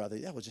 Man, brother,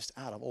 that was just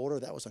out of order.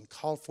 That was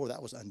uncalled for.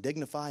 That was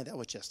undignified. That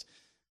was just,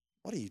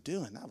 what are you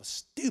doing? That was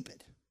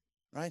stupid,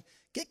 right?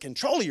 Get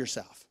control of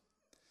yourself.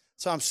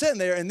 So I'm sitting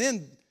there, and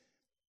then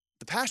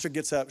the pastor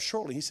gets up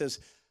shortly. He says,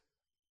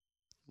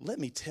 let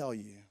me tell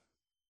you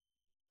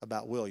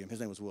about William.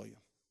 His name was William.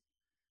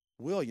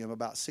 William,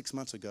 about 6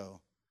 months ago,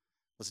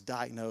 was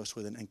diagnosed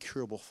with an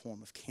incurable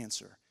form of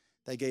cancer.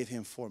 They gave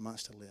him 4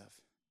 months to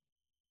live.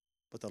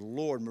 But the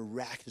Lord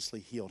miraculously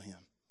healed him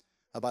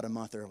about a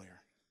month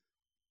earlier.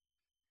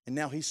 And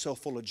now he's so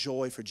full of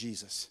joy for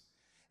Jesus.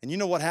 And you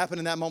know what happened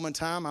in that moment in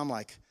time? I'm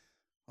like,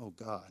 oh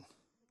God,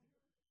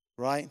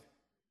 right?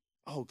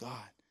 Oh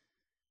God.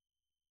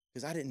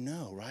 Because I didn't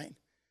know, right?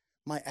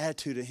 My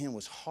attitude to him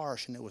was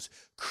harsh, and it was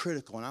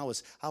critical, and I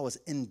was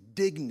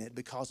indignant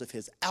because of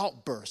his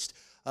outburst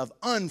of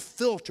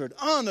unfiltered,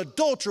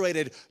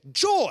 unadulterated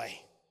joy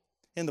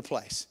in the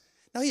place.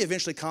 Now, he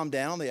eventually calmed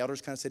down. The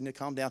elders kind of said,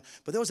 calm down.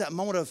 But there was that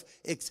moment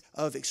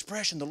of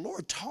expression. The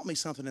Lord taught me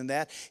something in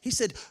that. He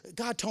said,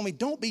 God told me,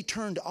 don't be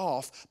turned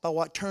off by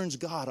what turns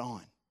God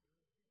on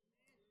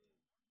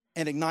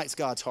and ignites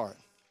God's heart.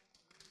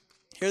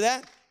 Hear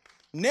that?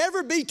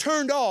 Never be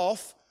turned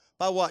off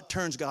by what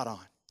turns God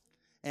on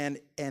and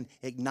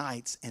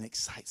ignites and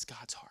excites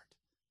God's heart.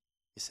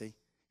 You see?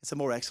 It's a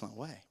more excellent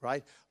way,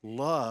 right?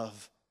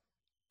 Love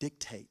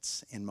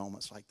dictates in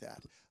moments like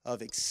that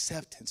of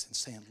acceptance and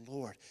saying,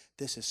 Lord,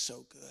 this is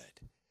so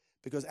good.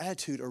 Because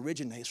attitude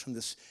originates from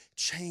this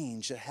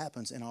change that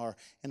happens in our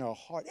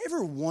heart.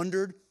 Ever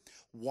wondered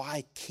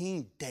why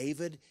King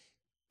David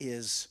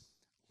is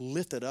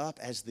lifted up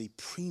as the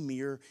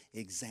premier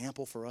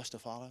example for us to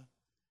follow? In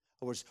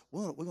other words,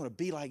 we're going to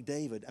be like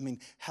David.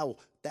 How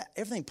that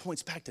everything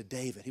points back to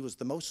David. He was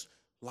the most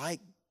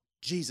like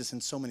Jesus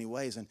in so many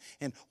ways.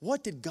 And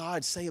what did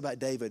God say about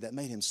David that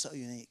made him so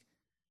unique?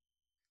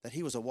 That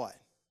he was a what?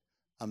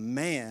 A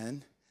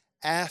man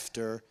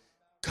after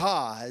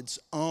God's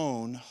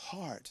own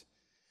heart.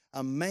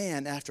 A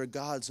man after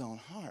God's own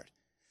heart.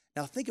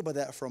 Now think about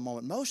that for a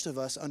moment. Most of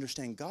us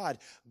understand God.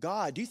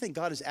 God, do you think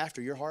God is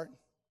after your heart?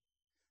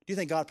 Do you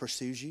think God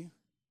pursues you?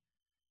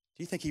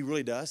 Do you think he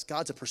really does?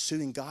 God's a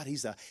pursuing God.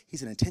 He's an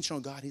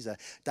intentional God. He's a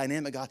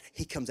dynamic God.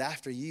 He comes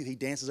after you. He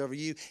dances over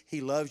you. He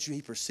loves you.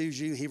 He pursues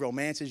you. He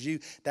romances you.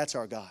 That's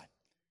our God.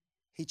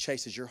 He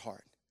chases your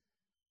heart.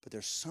 But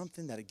there's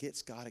something that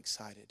gets God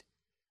excited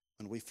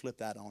when we flip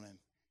that on him and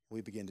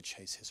we begin to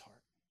chase his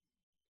heart.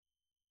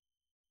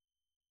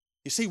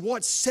 You see,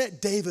 what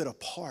set David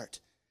apart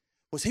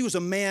was he was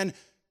a man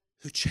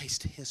who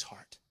chased his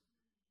heart.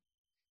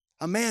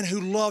 A man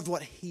who loved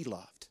what he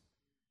loved.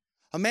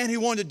 A man who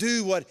wanted to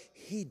do what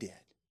he did.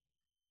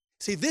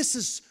 See, this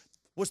is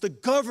was the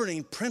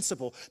governing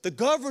principle, the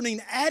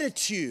governing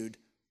attitude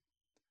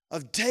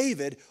of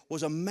David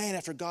was a man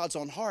after God's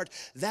own heart.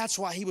 That's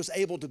why he was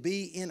able to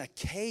be in a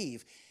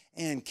cave.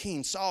 And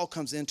King Saul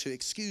comes in to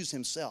excuse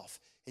himself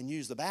and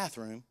use the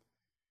bathroom.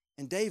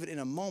 And David, in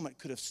a moment,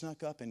 could have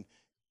snuck up and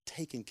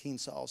taken King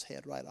Saul's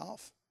head right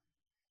off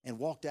and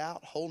walked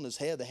out holding his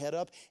head, the head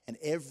up, and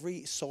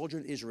every soldier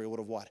in Israel would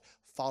have what?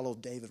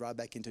 Followed David right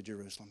back into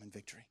Jerusalem in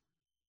victory.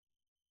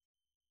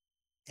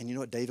 And you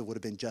know what? David would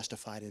have been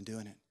justified in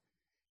doing it.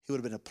 He would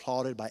have been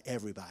applauded by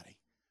everybody,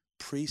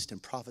 priests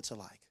and prophets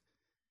alike.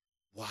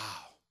 Wow,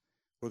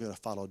 we're going to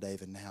follow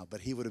David now.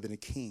 But he would have been a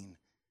king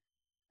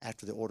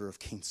after the order of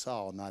King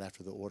Saul, not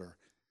after the order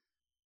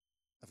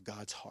of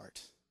God's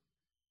heart.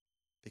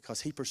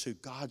 Because he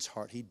pursued God's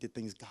heart, he did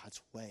things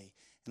God's way.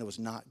 And it was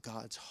not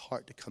God's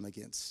heart to come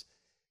against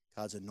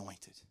God's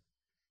anointed.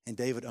 And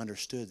David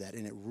understood that,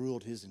 and it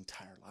ruled his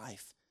entire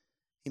life.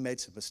 He made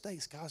some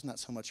mistakes. God's not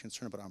so much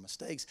concerned about our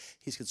mistakes.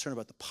 He's concerned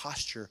about the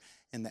posture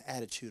and the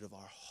attitude of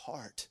our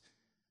heart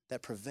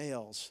that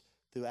prevails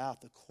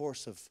throughout the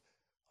course of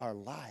our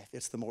life.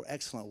 It's the more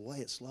excellent way.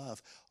 It's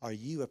love. Are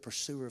you a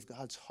pursuer of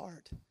God's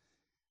heart?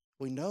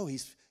 We know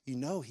he's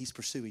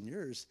pursuing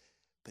yours,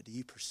 but do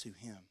you pursue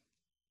him?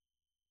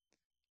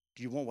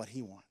 Do you want what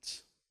he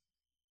wants?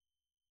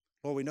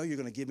 Lord, we know you're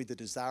going to give me the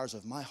desires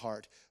of my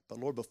heart, but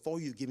Lord, before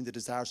you give me the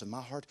desires of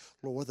my heart,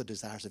 Lord, what are the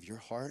desires of your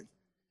heart?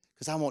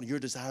 Because I want your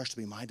desires to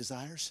be my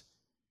desires.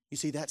 You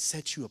see, that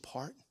sets you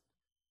apart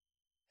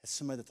as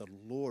somebody that the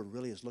Lord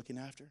really is looking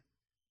after.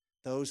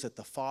 Those that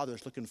the Father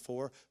is looking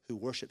for who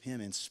worship him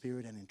in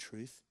spirit and in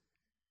truth,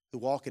 who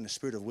walk in the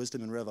spirit of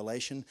wisdom and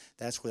revelation.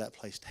 That's where that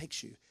place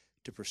takes you,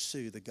 to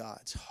pursue the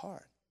God's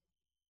heart.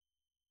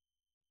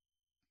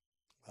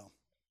 Well,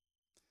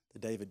 the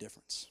David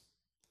difference.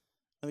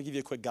 Let me give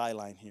you a quick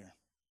guideline here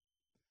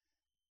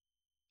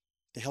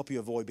to help you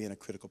avoid being a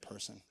critical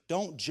person.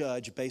 Don't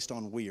judge based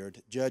on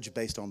weird. Judge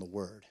based on the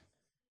word.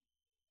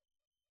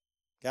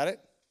 Got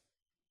it?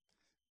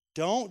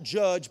 Don't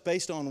judge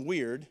based on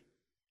weird.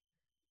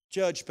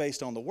 Judge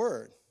based on the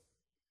word.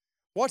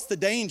 What's the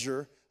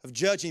danger of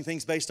judging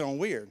things based on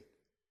weird?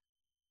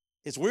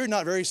 Is weird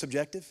not very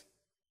subjective?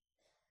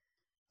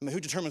 I mean, who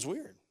determines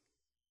weird?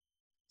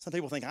 Some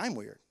people think I'm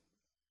weird.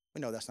 We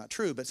know that's not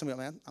true, but some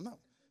people, man, I'm not.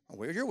 I'm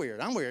weird, you're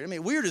weird, I'm weird. I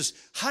mean, weird is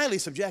highly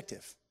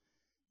subjective.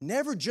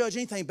 Never judge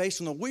anything based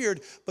on the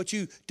weird, but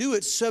you do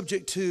it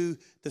subject to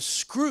the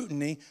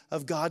scrutiny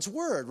of God's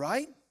word,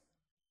 right?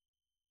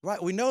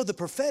 Right, we know the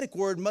prophetic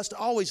word must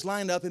always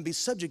line up and be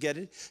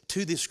subjugated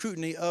to the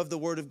scrutiny of the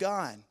word of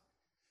God.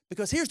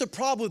 Because here's the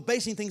problem with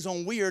basing things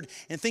on weird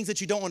and things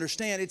that you don't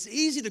understand. It's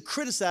easy to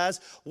criticize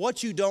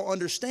what you don't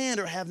understand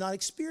or have not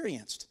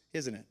experienced,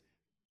 isn't it?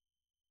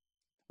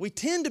 We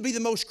tend to be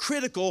the most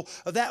critical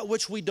of that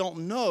which we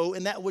don't know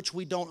and that which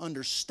we don't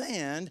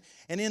understand.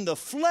 And in the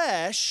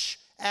flesh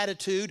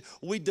attitude,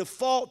 we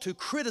default to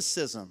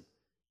criticism.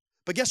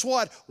 But guess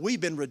what?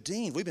 We've been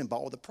redeemed. We've been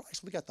bought with a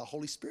price. We got the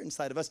Holy Spirit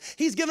inside of us.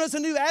 He's given us a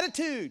new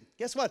attitude.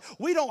 Guess what?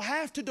 We don't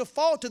have to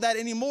default to that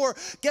anymore.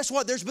 Guess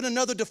what? There's been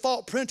another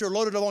default printer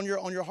loaded on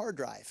your hard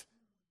drive.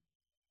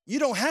 You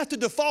don't have to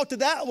default to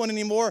that one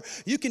anymore.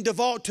 You can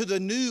default to the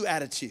new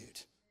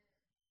attitude.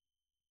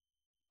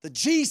 The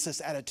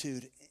Jesus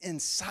attitude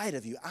inside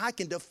of you. I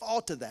can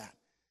default to that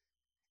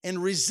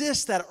and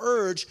resist that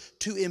urge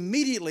to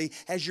immediately,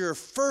 as your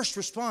first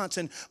response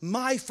and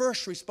my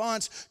first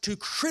response, to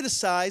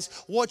criticize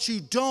what you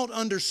don't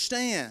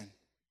understand.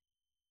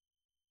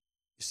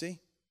 You see?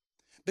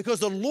 Because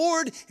the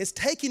Lord is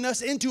taking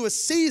us into a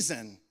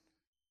season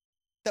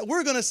that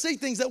we're going to see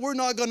things that we're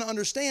not going to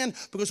understand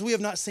because we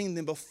have not seen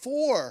them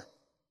before.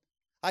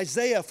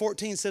 Isaiah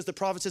 14 says, the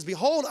prophet says,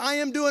 behold, I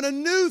am doing a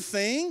new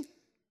thing.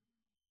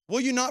 Will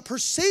you not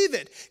perceive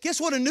it?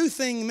 Guess what a new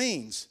thing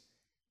means?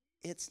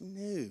 It's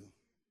new.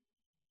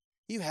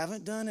 You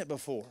haven't done it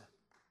before.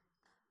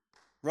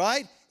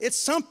 Right? It's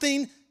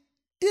something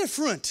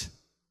different.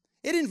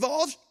 It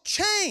involves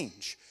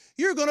change.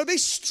 You're going to be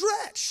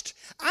stretched.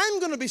 I'm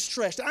going to be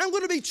stretched. I'm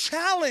going to be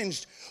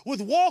challenged with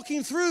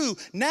walking through,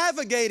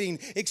 navigating,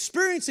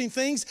 experiencing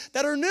things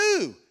that are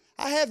new.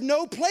 I have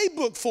no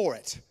playbook for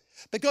it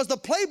because the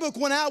playbook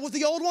went out with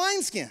the old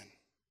wineskin.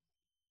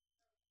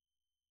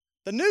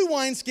 The new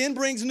wineskin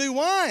brings new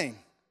wine.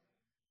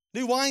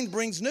 New wine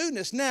brings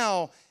newness.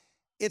 Now,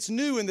 it's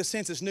new in the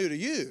sense it's new to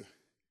you.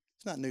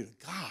 It's not new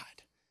to God.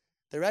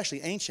 They're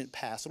actually ancient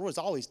past. The Lord has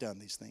always done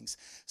these things.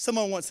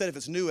 Someone once said, if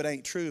it's new, it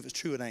ain't true. If it's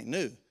true, it ain't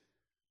new.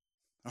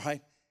 All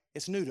right?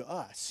 It's new to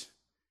us.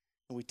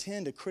 And we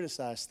tend to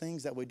criticize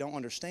things that we don't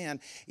understand.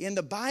 And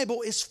the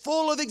Bible is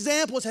full of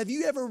examples. Have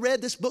you ever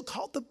read this book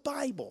called the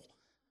Bible?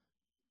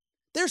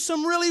 There's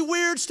some really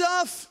weird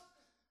stuff.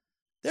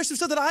 There's some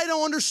stuff that I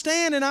don't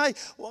understand, and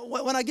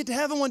when I get to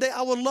heaven one day,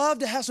 I would love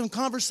to have some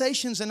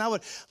conversations, and I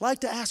would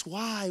like to ask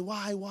why,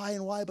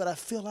 and why, but I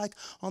feel like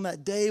on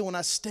that day when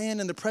I stand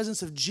in the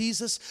presence of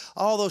Jesus,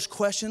 all those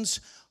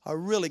questions are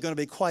really going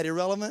to be quite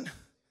irrelevant.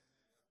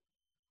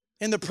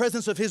 in the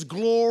presence of his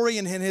glory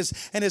and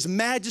his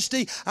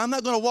majesty. I'm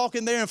not going to walk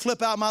in there and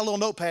flip out my little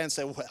notepad and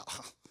say, well,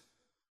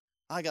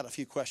 I got a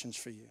few questions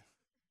for you.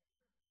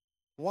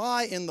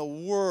 Why in the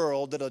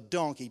world did a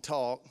donkey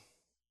talk?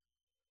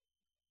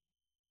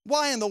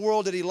 Why in the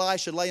world did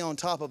Elisha lay on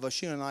top of a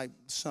Shunammite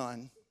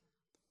son?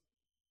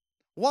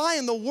 Why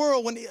in the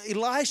world, when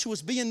Elisha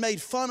was being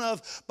made fun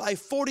of by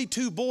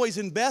 42 boys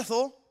in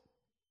Bethel,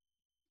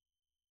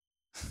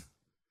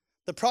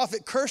 the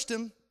prophet cursed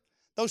him,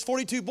 those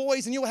 42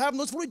 boys, and you know what happened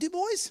to those 42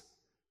 boys?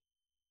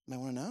 You may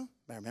want to know?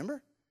 May I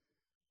remember?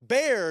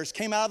 Bears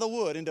came out of the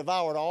wood and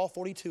devoured all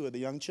 42 of the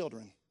young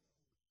children.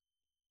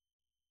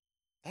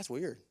 That's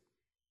weird.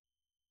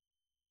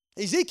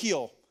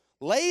 Ezekiel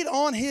laid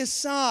on his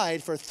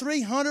side for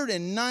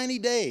 390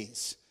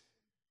 days.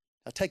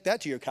 Now take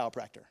that to your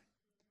chiropractor.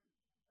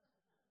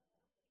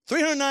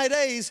 390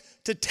 days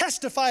to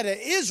testify to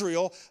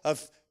Israel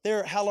of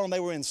how long they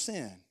were in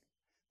sin.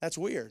 That's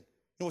weird.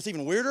 You know what's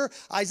even weirder?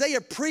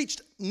 Isaiah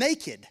preached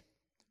naked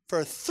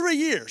for 3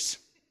 years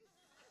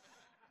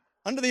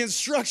under the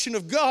instruction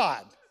of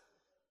God.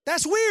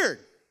 That's weird.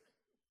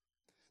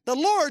 The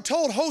Lord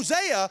told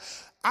Hosea,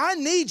 I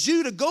need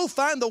you to go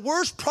find the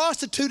worst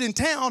prostitute in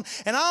town,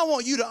 and I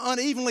want you to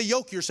unevenly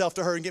yoke yourself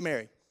to her and get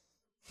married.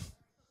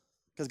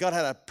 Because God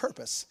had a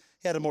purpose.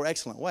 He had a more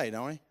excellent way,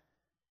 don't he?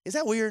 Is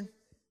that weird?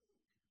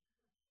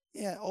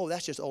 Yeah, oh,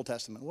 that's just Old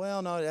Testament.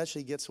 Well, no, it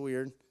actually gets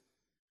weird.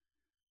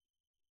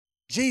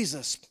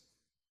 Jesus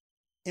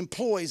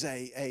employs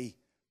a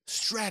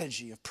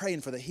strategy of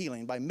praying for the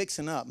healing by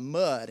mixing up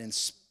mud and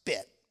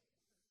spit.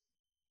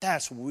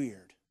 That's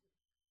weird.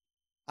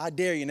 I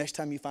dare you, next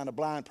time you find a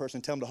blind person,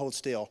 tell them to hold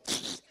still.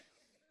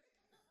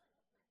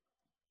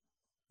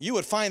 You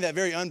would find that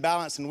very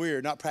unbalanced and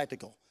weird, not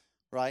practical,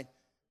 right?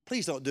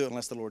 Please don't do it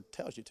unless the Lord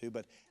tells you to,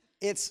 but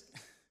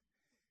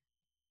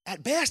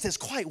at best, it's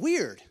quite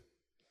weird.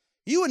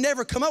 You would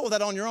never come up with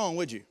that on your own,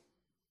 would you?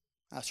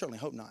 I certainly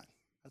hope not.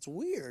 That's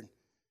weird.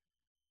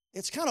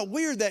 It's kind of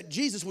weird that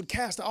Jesus would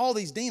cast all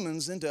these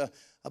demons into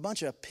a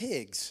bunch of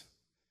pigs.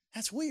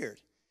 That's weird.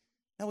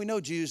 Now, we know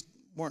Jews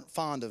weren't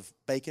fond of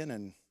bacon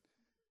and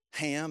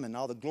ham and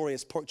all the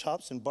glorious pork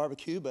chops and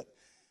barbecue, but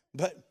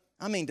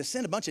I mean, to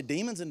send a bunch of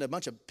demons into a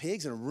bunch of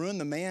pigs and ruin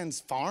the man's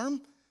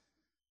farm,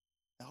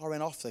 they all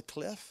ran off the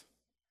cliff.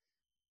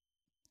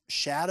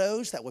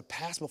 Shadows that would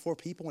pass before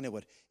people and it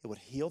would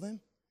heal them.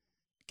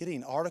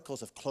 Getting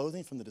articles of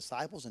clothing from the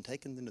disciples and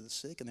taking them to the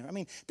sick. I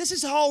mean, this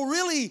is all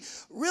really,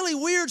 really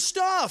weird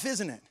stuff,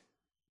 isn't it?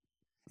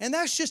 And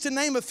that's just to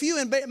name a few.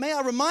 And may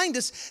I remind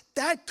us,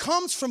 that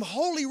comes from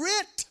Holy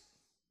Writ.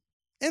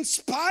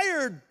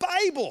 Inspired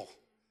Bible.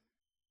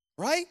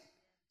 Right?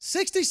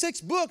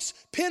 66 books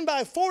penned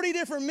by 40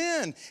 different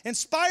men,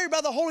 inspired by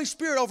the Holy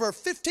Spirit over a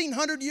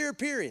 1,500-year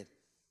period.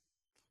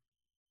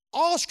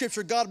 All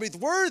Scripture, God breathed,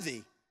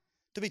 worthy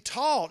to be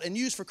taught and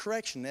used for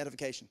correction and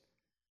edification.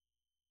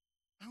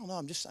 I don't know,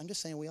 I'm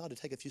just saying we ought to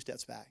take a few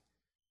steps back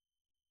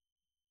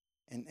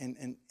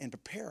and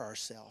prepare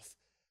ourselves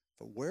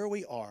for where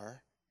we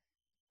are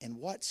and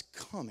what's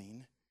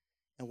coming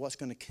and what's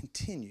going to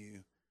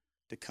continue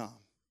to come.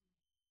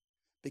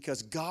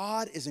 Because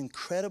God is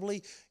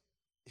incredibly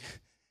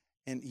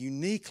and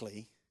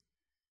uniquely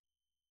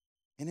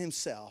in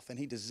himself, and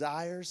he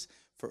desires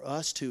for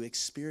us to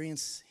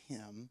experience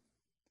him.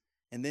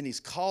 And then he's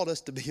called us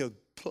to be a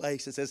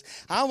place that says,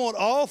 I want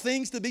all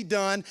things to be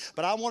done,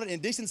 but I want it in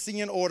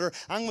decency and order.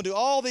 I'm going to do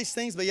all these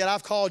things, but yet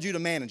I've called you to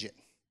manage it.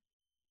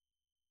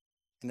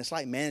 And it's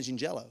like managing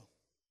Jell-O.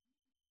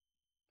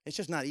 It's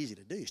just not easy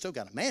to do. You still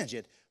got to manage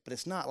it, but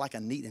it's not like a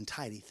neat and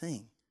tidy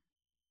thing.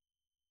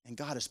 And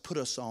God has put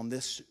us on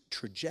this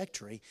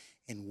trajectory,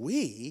 and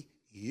we,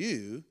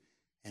 you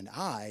and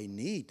I,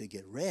 need to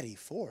get ready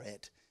for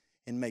it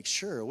and make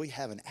sure we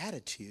have an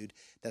attitude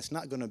that's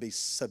not going to be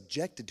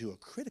subjected to a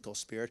critical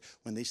spirit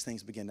when these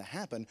things begin to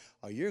happen,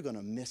 or you're going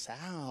to miss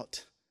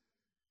out.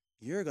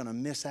 You're going to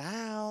miss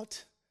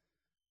out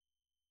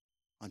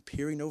on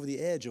peering over the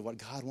edge of what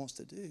God wants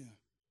to do.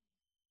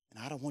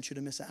 And I don't want you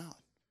to miss out.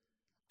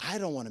 I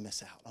don't want to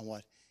miss out on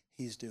what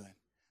he's doing.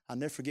 I'll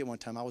never forget one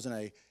time I was in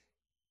a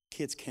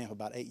kids camp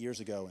about 8 years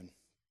ago, and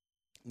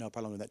no,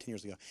 probably longer than that, 10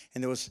 years ago.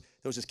 And there was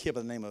this kid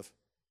by the name of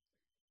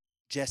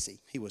Jesse.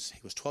 He was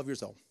 12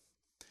 years old.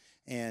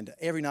 And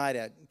every night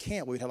at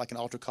camp, we'd have like an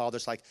altar call.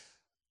 There's like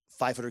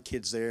 500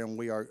 kids there, and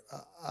we are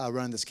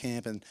running this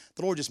camp. And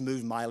the Lord just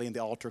moved mightily in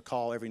the altar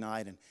call every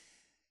night. And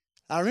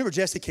I remember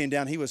Jesse came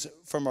down. He was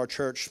from our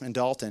church in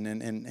Dalton,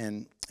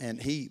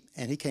 and he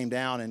came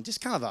down and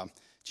just kind of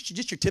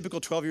just your typical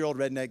 12-year-old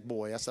redneck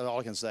boy. That's all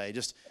I can say.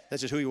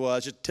 That's just who he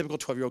was. Just a typical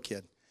 12-year-old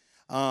kid.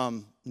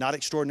 Not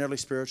extraordinarily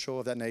spiritual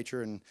of that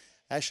nature, and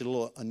actually a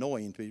little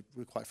annoying, to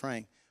be quite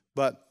frank.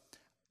 But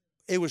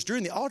it was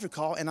during the altar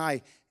call, and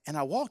I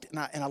walked and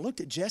I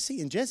looked at Jesse,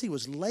 and Jesse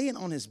was laying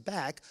on his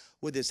back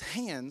with his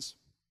hands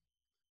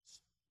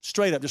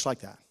straight up just like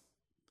that.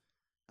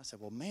 I said,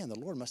 well, man, the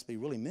Lord must be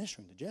really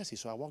ministering to Jesse.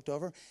 So I walked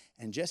over,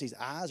 and Jesse's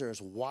eyes are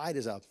as wide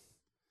as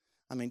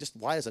just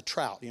wide as a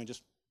trout,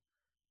 just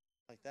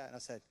like that. And I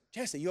said,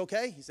 Jesse, you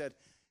okay? He said,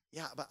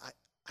 Yeah, but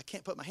I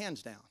can't put my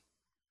hands down.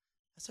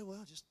 I said,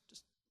 well, just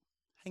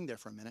hang there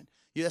for a minute.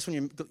 That's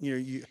when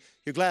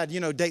you're glad,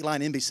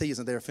 Dateline NBC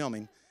isn't there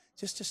filming.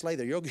 Just lay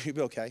there. You'll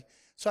be okay.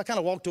 So I kind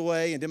of walked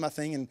away and did my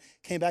thing and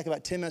came back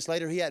about 10 minutes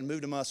later. He hadn't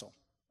moved a muscle.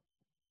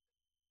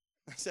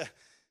 I said,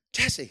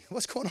 Jesse,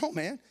 what's going on,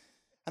 man?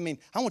 I mean,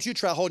 I want you to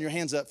try holding your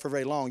hands up for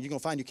very long. You're going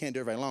to find you can't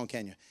do it very long,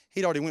 can you?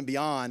 He'd already went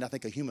beyond, I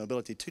think, a human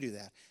ability to do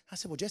that. I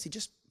said, well, Jesse,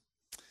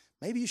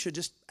 maybe you should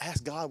just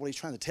ask God what he's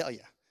trying to tell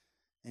you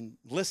and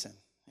listen.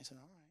 He said,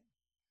 all right.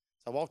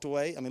 So I walked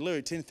away. I mean,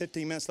 literally 10,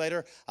 15 minutes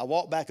later, I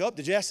walked back up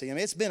to Jesse. I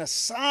mean, it's been a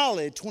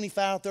solid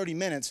 25, 30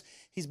 minutes.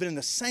 He's been in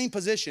the same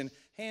position,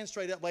 hands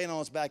straight up, laying on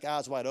his back,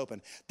 eyes wide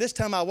open. This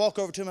time I walk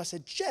over to him. I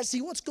said,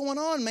 Jesse, what's going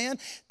on, man?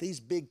 These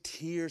big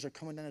tears are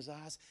coming down his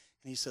eyes.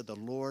 And he said, the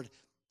Lord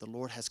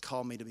has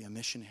called me to be a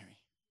missionary.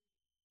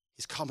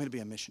 He's called me to be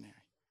a missionary.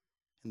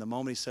 And the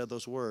moment he said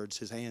those words,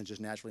 his hands just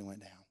naturally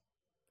went down.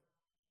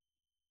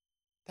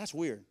 That's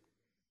weird.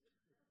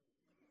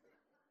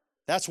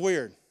 That's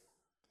weird.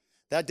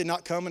 That did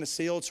not come in a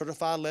sealed,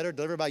 certified letter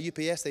delivered by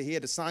UPS that he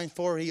had to sign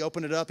for. He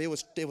opened it up. It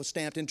was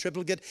stamped in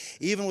triplicate.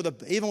 Even with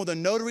a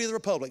notary of the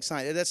Republic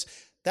signed it.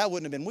 That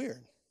wouldn't have been weird,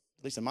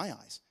 at least in my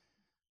eyes.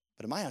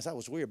 But in my eyes, that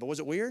was weird. But was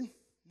it weird?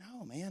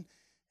 No, man.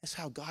 That's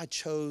how God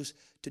chose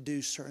to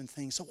do certain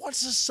things. So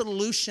what's the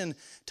solution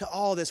to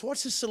all this?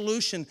 What's the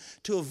solution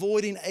to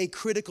avoiding a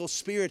critical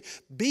spirit?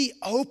 Be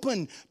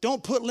open.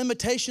 Don't put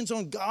limitations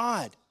on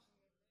God,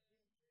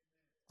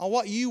 on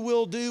what you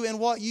will do and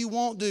what you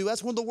won't do.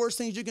 That's one of the worst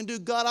things you can do.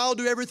 God, I'll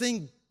do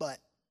everything, but.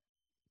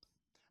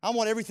 I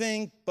want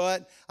everything,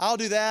 but I'll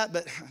do that,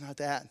 but not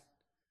that.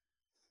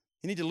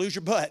 You need to lose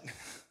your butt.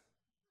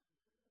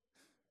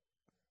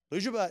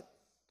 Lose your butt.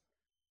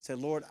 Say,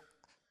 Lord,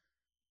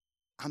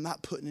 I'm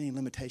not putting any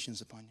limitations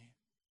upon you.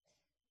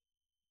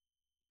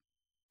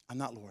 I'm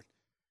not, Lord.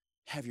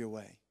 Have your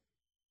way.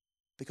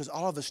 Because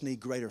all of us need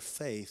greater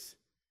faith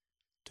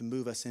to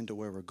move us into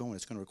where we're going.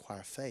 It's going to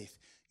require faith.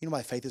 You know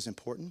why faith is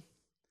important?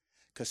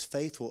 Because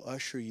faith will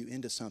usher you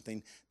into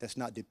something that's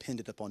not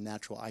dependent upon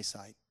natural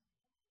eyesight.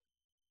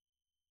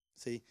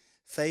 See,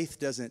 faith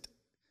doesn't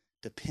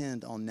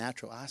depend on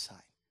natural eyesight.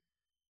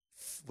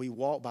 We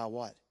walk by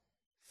what?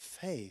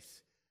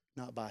 Faith,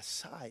 not by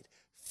sight.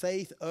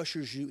 Faith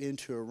ushers you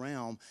into a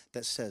realm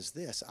that says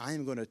this: I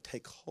am going to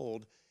take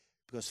hold,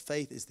 because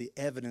faith is the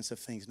evidence of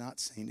things not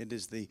seen. It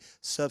is the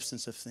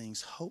substance of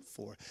things hoped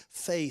for.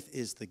 Faith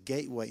is the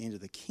gateway into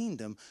the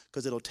kingdom,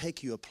 because it'll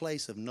take you a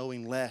place of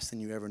knowing less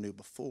than you ever knew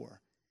before.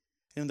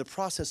 And in the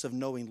process of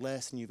knowing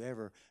less than you've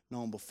ever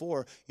known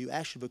before, you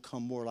actually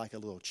become more like a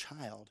little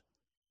child.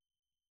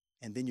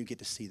 And then you get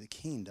to see the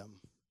kingdom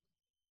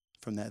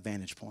from that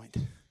vantage point.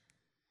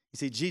 You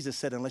see, Jesus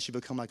said, unless you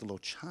become like a little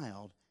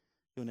child,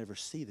 you'll never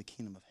see the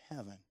kingdom of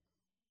heaven.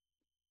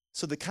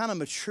 So the kind of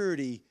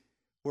maturity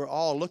we're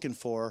all looking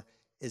for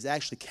is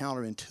actually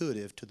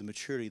counterintuitive to the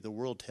maturity the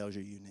world tells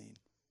you you need.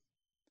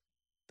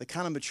 The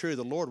kind of maturity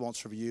the Lord wants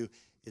from you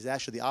is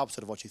actually the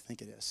opposite of what you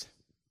think it is.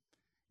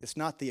 It's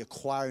not the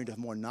acquiring of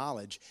more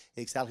knowledge.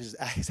 It's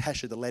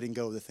actually the letting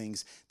go of the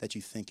things that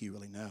you think you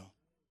really know.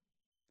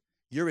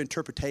 Your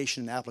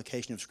interpretation and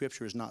application of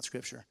Scripture is not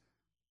Scripture.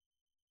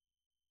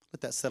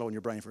 Let that settle in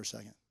your brain for a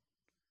second.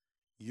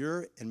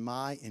 Your and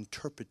my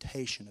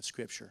interpretation of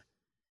Scripture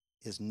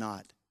is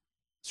not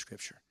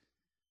Scripture.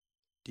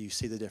 Do you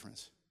see the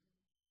difference?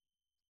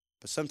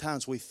 But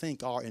sometimes we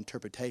think our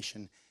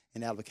interpretation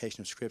and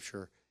application of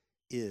Scripture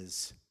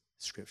is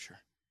Scripture.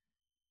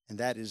 And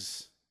that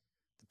is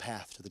the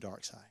path to the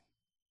dark side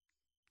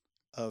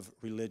of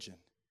religion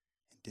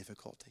and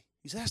difficulty.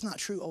 You say, that's not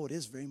true. Oh, it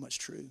is very much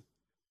true.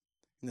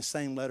 In the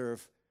same letter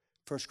of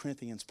 1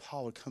 Corinthians,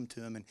 Paul would come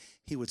to him and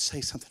he would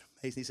say something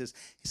amazing.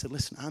 He said,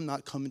 listen, I'm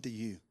not coming to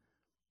you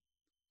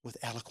with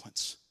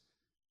eloquence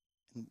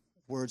and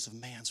words of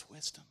man's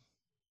wisdom.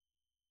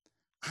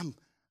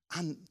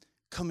 I'm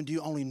coming to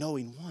you only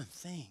knowing one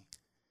thing,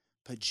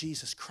 but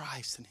Jesus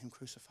Christ and him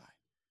crucified.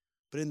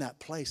 But in that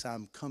place,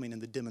 I'm coming in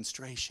the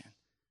demonstration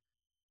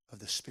of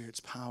the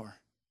Spirit's power.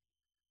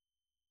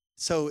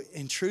 So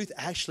in truth,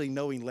 actually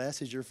knowing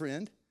less is your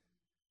friend.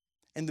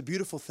 And the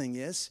beautiful thing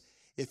is,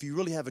 if you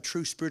really have a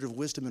true spirit of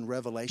wisdom and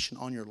revelation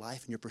on your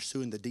life and you're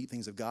pursuing the deep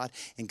things of God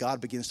and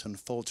God begins to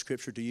unfold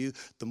Scripture to you,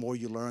 the more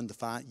you learn,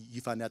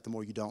 you find out the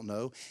more you don't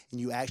know, and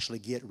you actually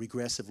get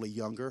regressively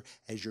younger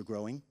as you're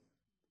growing.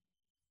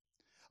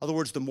 In other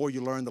words, the more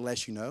you learn, the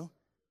less you know.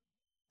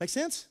 Make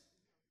sense?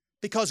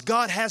 Because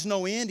God has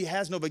no end. He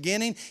has no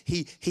beginning.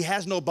 He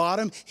has no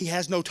bottom. He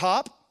has no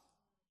top.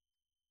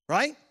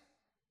 Right?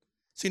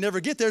 So you never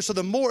get there. So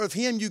the more of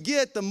him you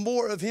get, the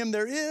more of him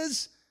there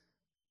is.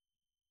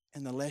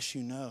 And the less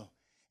you know.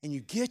 And you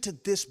get to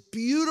this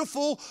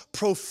beautiful,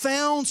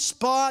 profound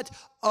spot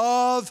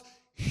of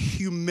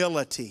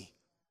humility,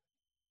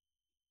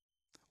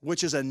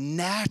 which is a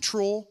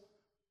natural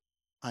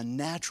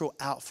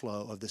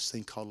outflow of this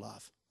thing called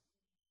love.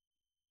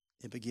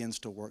 It begins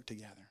to work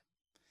together.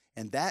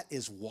 And that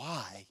is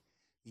why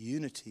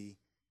unity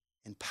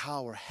and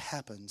power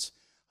happens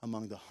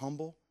among the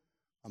humble,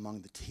 among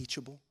the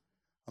teachable,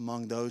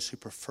 among those who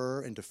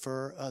prefer and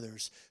defer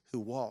others who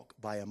walk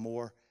by a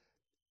more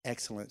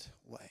excellent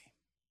way,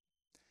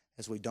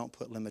 as we don't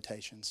put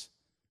limitations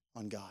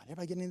on God.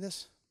 Everybody get any of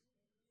this?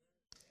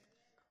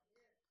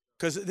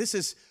 Because this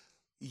is,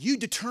 you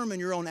determine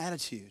your own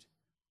attitude.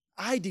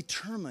 I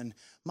determine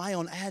my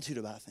own attitude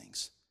about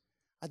things.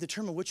 I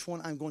determine which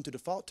one I'm going to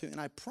default to. And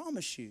I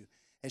promise you,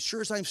 as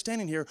sure as I'm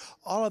standing here,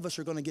 all of us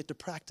are going to get to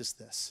practice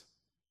this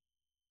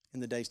in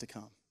the days to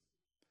come.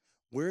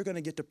 We're going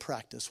to get to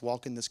practice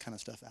walking this kind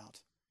of stuff out.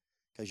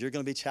 Because you're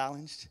going to be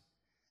challenged,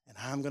 and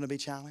I'm going to be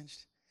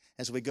challenged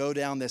as we go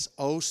down this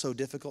oh so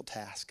difficult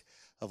task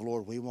of,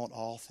 Lord, we want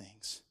all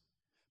things.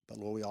 But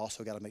Lord, we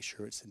also got to make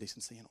sure it's in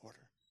decency and order.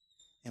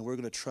 And we're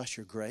going to trust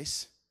your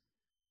grace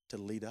to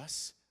lead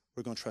us.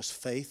 We're going to trust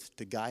faith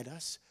to guide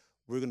us.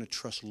 We're going to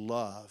trust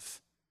love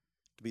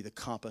to be the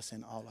compass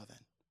in all of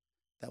it,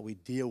 that we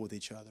deal with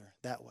each other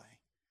that way.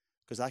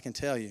 Because I can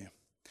tell you,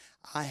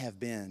 I have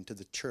been to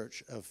the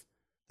church of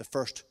the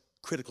first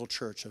critical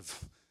church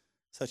of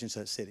such and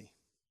such city.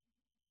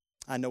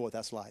 I know what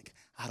that's like.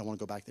 I don't want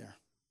to go back there.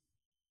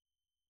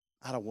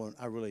 I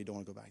really don't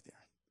want to go back there.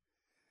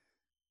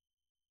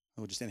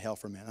 We'll just inhale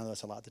for a minute. I know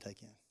that's a lot to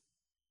take in.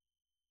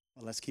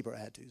 Well, let's keep our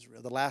attitudes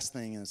real. The last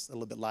thing is a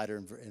little bit lighter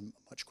and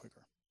much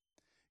quicker.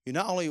 You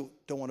not only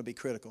don't want to be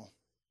critical,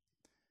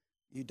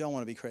 you don't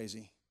want to be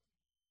crazy.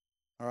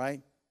 All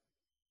right?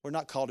 We're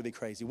not called to be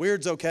crazy.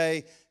 Weird's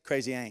okay,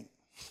 crazy ain't.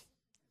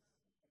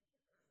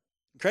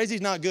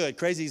 Crazy's not good.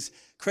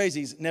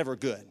 Crazy's never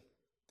good.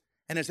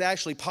 And it's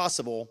actually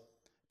possible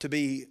to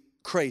be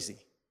crazy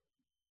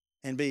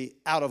and be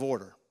out of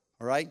order.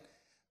 All right?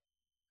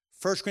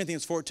 1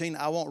 Corinthians 14,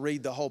 I won't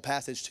read the whole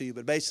passage to you,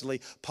 but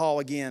basically Paul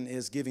again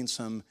is giving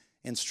some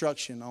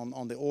instruction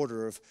on the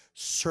order of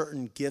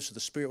certain gifts of the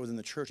Spirit within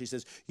the church. He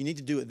says, you need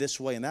to do it this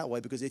way and that way,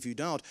 because if you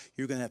don't,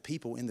 you're going to have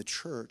people in the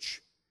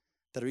church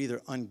that are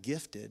either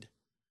ungifted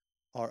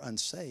or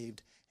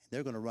unsaved, and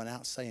they're going to run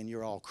out saying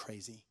you're all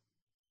crazy.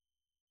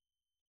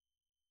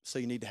 So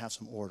you need to have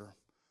some order.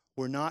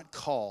 We're not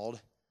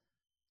called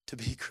to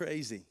be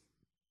crazy.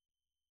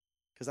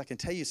 Because I can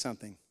tell you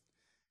something.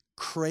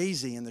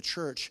 Crazy in the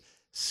church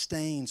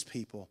stains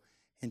people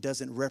and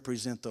doesn't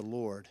represent the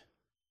Lord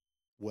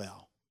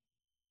well.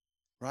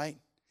 Right?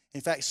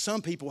 In fact,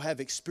 some people have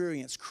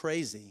experienced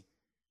crazy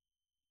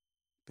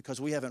because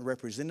we haven't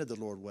represented the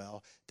Lord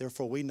well.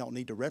 Therefore, we don't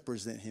need to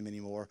represent him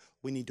anymore.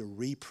 We need to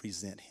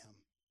represent him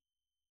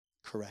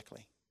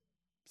correctly.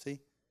 See?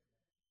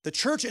 The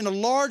church, in a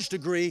large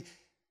degree,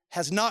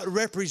 has not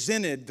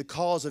represented the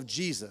cause of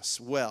Jesus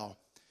well.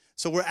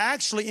 So we're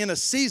actually in a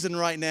season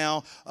right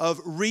now of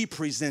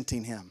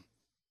representing him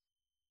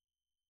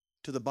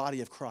to the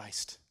body of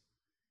Christ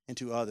and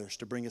to others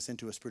to bring us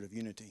into a spirit of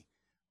unity,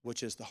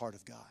 which is the heart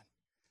of God.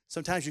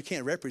 Sometimes you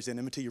can't represent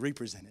him until you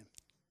represent him,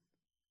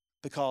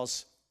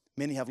 because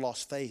many have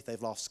lost faith,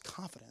 they've lost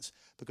confidence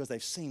because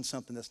they've seen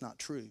something that's not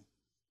true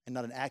and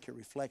not an accurate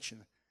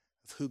reflection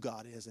of who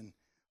God is and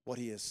what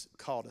he has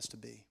called us to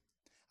be.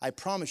 I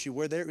promise you,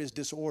 where there is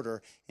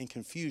disorder and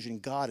confusion,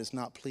 God is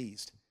not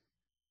pleased.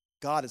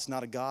 God is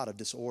not a God of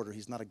disorder.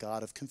 He's not a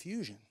God of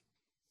confusion.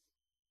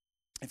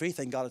 If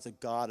anything, God is a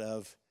God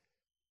of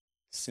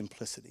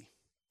simplicity.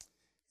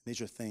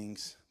 These are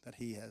things that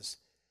he has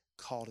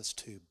called us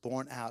to,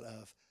 born out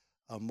of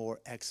a more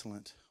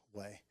excellent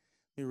way.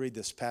 Let me read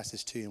this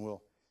passage to you and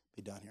we'll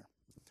be done here.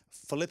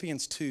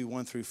 Philippians 2,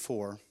 1 through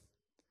 4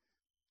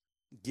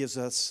 gives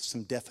us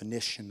some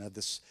definition of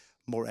this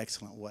more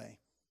excellent way.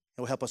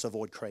 It will help us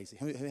avoid crazy.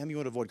 How many of you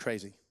want to avoid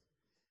crazy?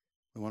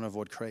 We want to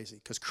avoid crazy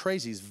because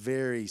crazy is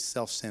very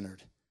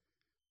self-centered.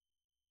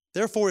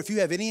 Therefore, if you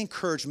have any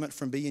encouragement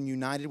from being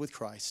united with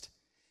Christ,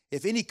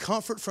 if any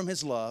comfort from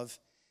his love,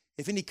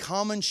 if any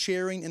common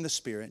sharing in the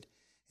Spirit,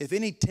 if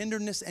any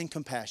tenderness and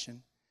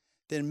compassion,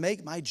 then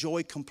make my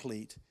joy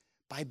complete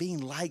by being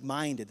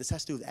like-minded. This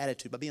has to do with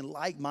attitude. By being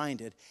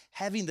like-minded,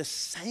 having the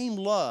same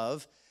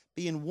love,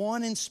 being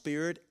one in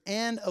spirit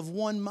and of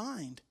one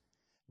mind.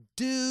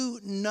 Do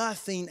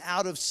nothing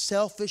out of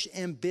selfish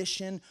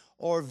ambition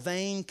or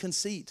vain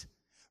conceit.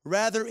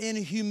 Rather, in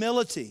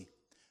humility,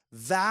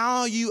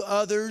 value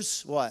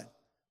others, what?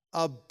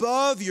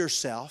 Above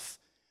yourself,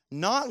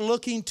 not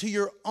looking to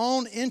your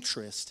own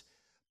interest,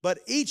 but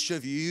each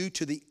of you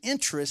to the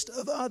interest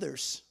of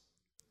others.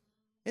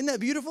 Isn't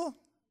that beautiful?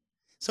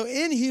 So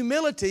in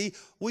humility,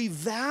 we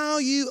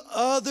value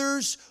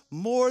others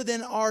more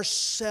than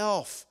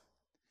ourselves.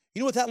 You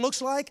know what that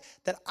looks like?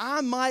 That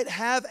I might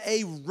have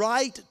a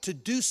right to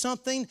do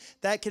something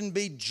that can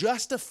be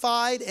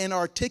justified and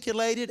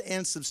articulated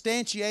and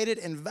substantiated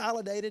and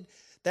validated.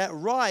 That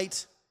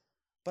right,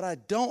 but I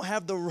don't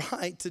have the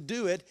right to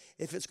do it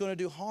if it's going to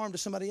do harm to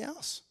somebody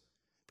else.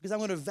 Because I'm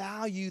going to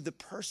value the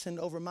person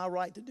over my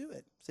right to do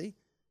it. See?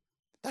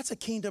 That's a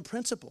kingdom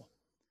principle.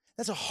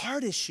 That's a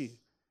heart issue.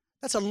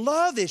 That's a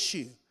love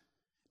issue,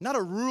 not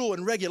a rule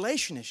and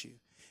regulation issue.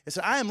 It's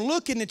that I am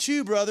looking at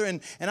you, brother,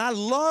 and I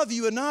love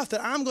you enough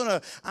that I'm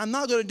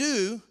not going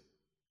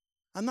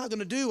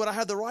to do what I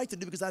have the right to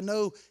do because I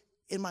know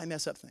it might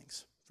mess up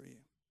things for you.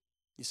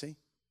 You see?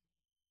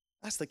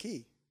 That's the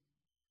key.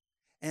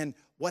 And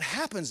what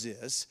happens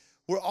is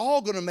we're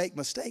all going to make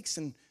mistakes,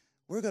 and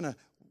we're going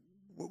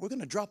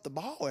to drop the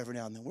ball every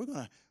now and then.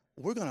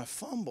 We're going to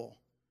fumble.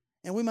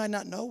 And we might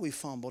not know we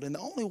fumbled. And the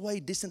only way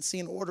decency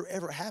and order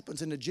ever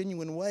happens in a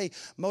genuine way,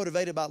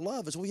 motivated by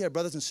love, is we have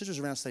brothers and sisters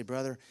around say,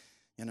 brother,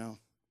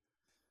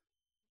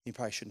 you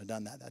probably shouldn't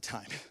have done that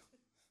time.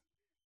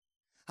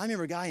 I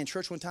remember a guy in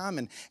church one time,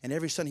 and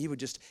every Sunday he would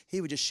just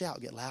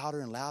shout, get louder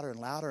and louder and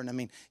louder. And I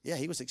mean, yeah,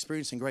 he was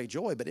experiencing great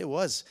joy, but it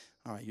was,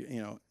 all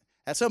right,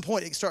 at some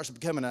point it starts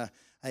becoming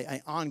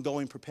an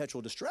ongoing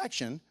perpetual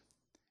distraction.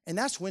 And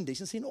that's when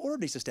decency and order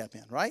needs to step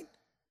in, right?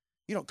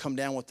 You don't come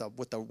down with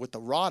the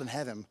rod and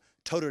have him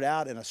toted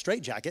out in a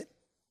straitjacket.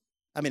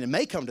 I mean, it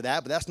may come to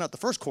that, but that's not the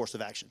first course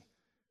of action,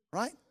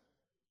 right?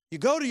 You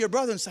go to your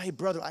brother and say, hey,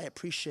 brother, I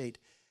appreciate,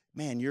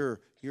 man, your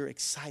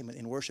excitement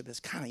in worship. It's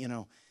kind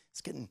of,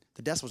 the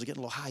decibels are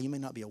getting a little high. You may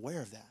not be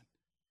aware of that.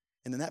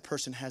 And then that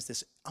person has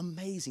this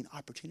amazing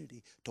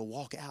opportunity to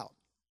walk out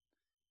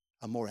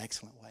a more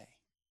excellent way.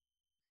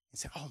 And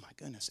say, oh my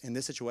goodness, in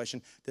this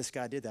situation, this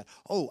guy did that.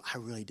 Oh, I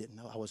really didn't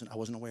know. I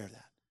wasn't aware of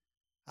that.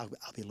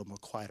 I'll be a little more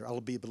quieter.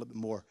 I'll be a little bit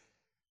more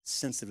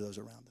sensitive to those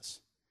around us.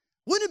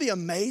 Wouldn't it be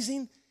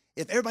amazing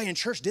if everybody in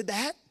church did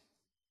that?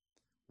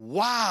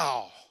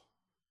 Wow.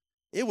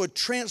 It would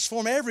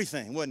transform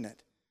everything, wouldn't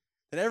it?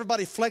 That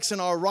everybody flexing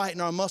our right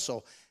and our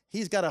muscle.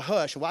 He's got a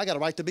hush. Well, I got a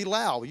right to be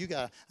loud. You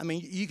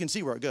can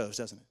see where it goes,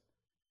 doesn't it?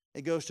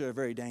 It goes to a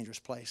very dangerous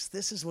place.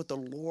 This is what the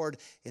Lord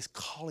is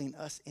calling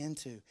us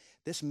into.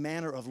 This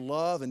manner of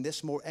love and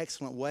this more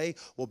excellent way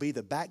will be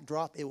the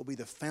backdrop. It will be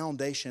the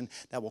foundation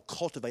that will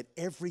cultivate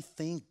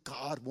everything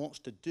God wants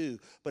to do.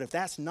 But if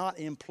that's not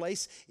in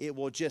place, it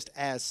will just,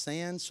 as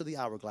sands to the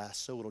hourglass,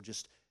 so it'll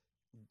just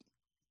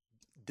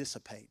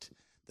dissipate.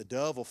 The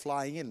dove will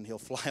fly in and he'll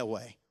fly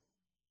away.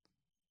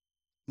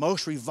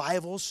 Most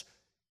revivals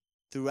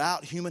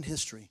throughout human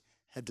history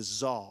have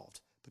dissolved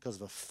because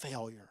of a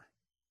failure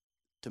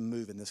to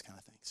move in this kind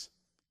of things.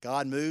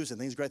 God moves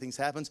and great things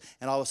happen,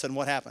 and all of a sudden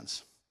what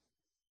happens?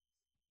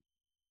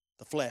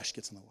 The flesh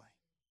gets in the way.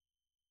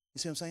 You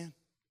see what I'm saying?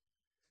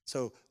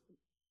 So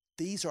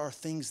these are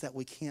things that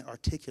we can't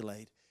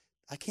articulate.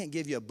 I can't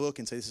give you a book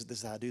and say this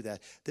is how I do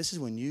that. This is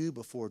when you,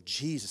 before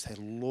Jesus, say,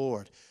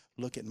 Lord,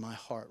 look at my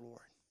heart, Lord,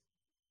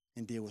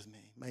 and deal with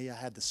me. May I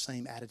have the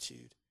same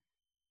attitude,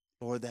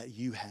 Lord, that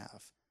you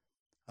have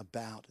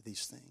about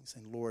these things.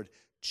 And Lord,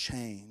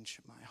 change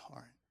my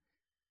heart.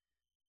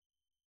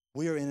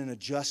 We are in an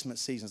adjustment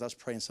season. As I was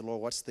praying and said, Lord,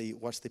 what's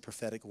the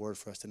prophetic word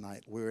for us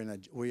tonight? We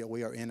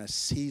are in a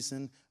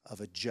season of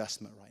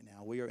adjustment right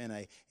now. We are in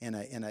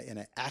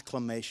an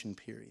acclimation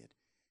period.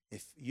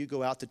 If you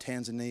go out to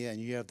Tanzania and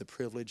you have the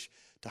privilege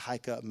to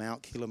hike up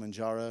Mount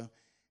Kilimanjaro,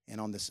 and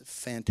on this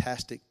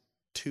fantastic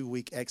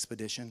 2-week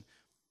expedition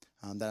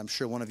that I'm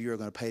sure one of you are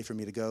going to pay for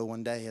me to go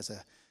one day as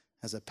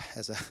a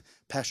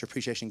pastor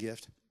appreciation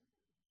gift.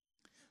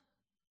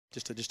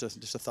 Just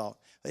a thought.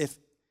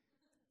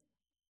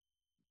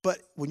 But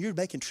when you're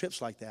making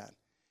trips like that,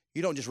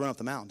 you don't just run up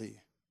the mountain, do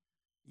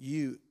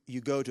you?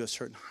 You go to a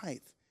certain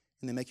height,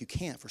 and they make you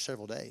camp for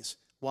several days.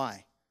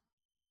 Why?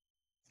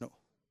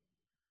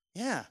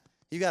 Yeah,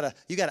 you gotta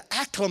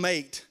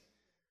acclimate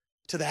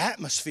to the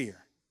atmosphere,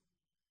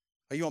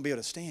 or you won't be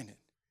able to stand it.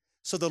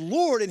 So the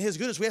Lord, in His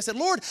goodness, we have said,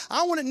 Lord,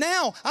 I want it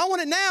now. I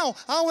want it now.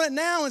 I want it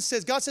now.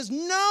 And God says,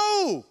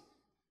 no,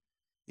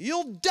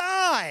 you'll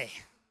die.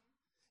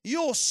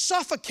 You'll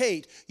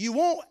suffocate. You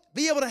won't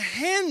be able to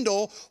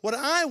handle what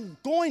I'm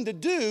going to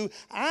do.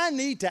 I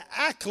need to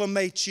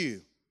acclimate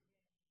you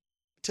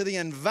to the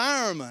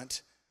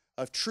environment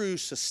of true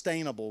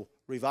sustainable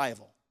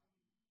revival.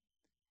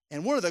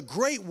 And one of the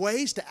great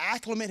ways to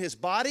acclimate His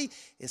body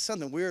is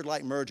something weird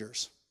like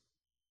mergers.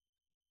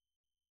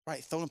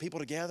 Right, throwing people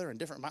together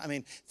and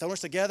throwing us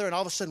together, and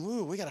all of a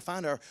sudden, we got to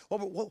find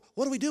what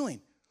are we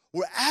doing?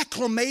 We're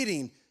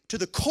acclimating to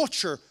the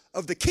culture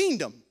of the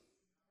kingdom.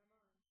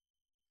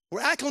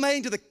 We're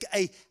acclimating to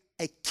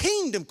a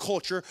kingdom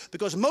culture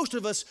because most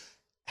of us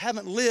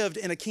haven't lived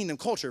in a kingdom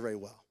culture very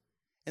well.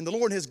 And the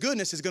Lord in His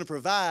goodness is going to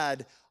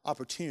provide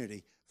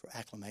opportunity for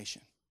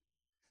acclimation.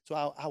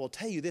 So I will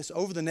tell you this,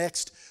 over the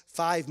next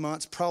 5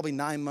 months, probably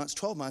 9 months,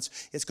 12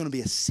 months, it's going to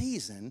be a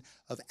season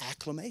of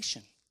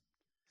acclimation,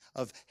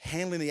 of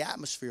handling the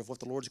atmosphere of what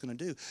the Lord's going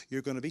to do.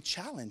 You're going to be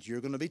challenged.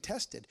 You're going to be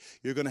tested.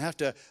 You're going to have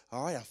to,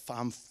 all right,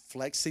 I'm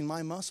flexing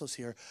my muscles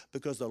here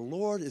because the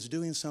Lord is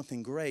doing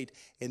something great,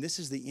 and this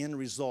is the end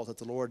result that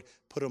the Lord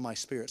put on my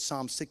spirit.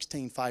 Psalm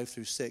 16,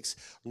 5-6.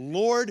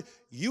 Lord,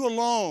 you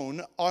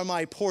alone are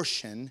my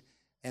portion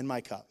and my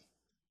cup.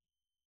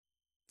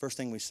 First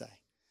thing we say,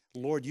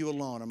 Lord, you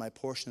alone are my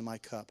portion and my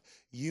cup.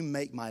 You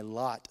make my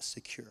lot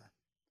secure.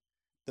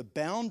 The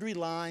boundary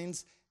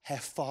lines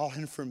have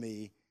fallen for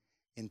me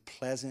in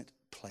pleasant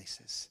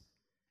places.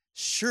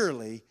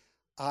 Surely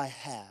I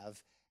have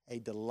a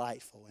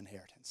delightful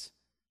inheritance.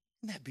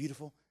 Isn't that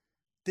beautiful?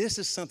 This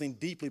is something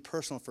deeply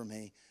personal for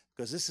me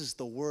because this is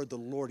the word the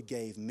Lord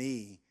gave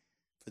me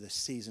for the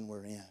season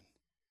we're in.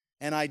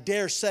 And I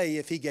dare say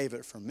if He gave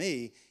it for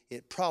me,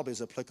 it probably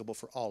is applicable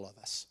for all of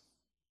us.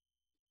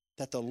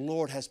 that the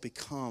Lord has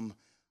become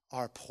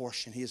our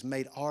portion. He has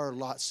made our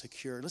lot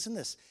secure. Listen to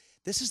this.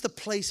 This is the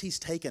place he's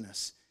taken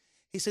us.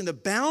 He's saying the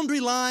boundary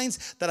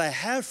lines that I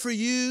have for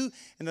you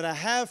and that I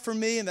have for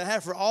me and that I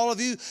have for all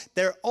of you,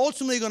 they're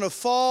ultimately going to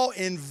fall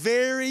in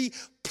very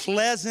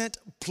pleasant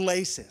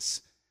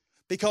places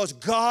because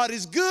God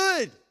is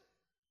good.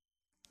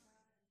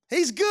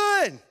 He's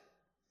good.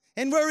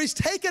 And where he's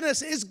taken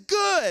us is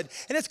good.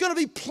 And it's going to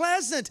be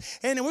pleasant.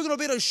 And we're going to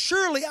be able to,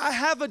 surely I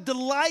have a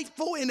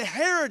delightful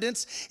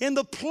inheritance in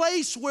the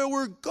place where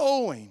we're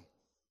going.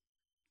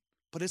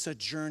 But it's a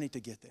journey to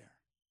get there.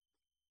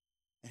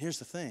 And here's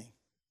the thing.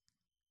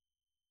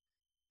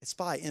 It's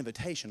by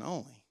invitation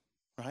only,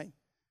 right?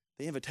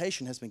 The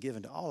invitation has been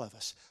given to all of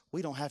us.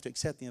 We don't have to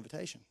accept the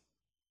invitation.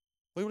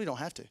 We really don't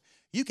have to.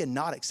 You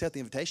cannot accept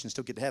the invitation and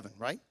still get to heaven,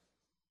 right?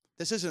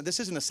 This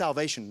isn't a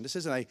salvation. This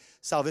isn't a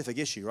salvific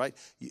issue, right?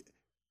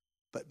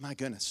 But my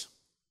goodness,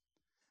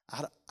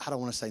 I don't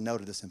want to say no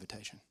to this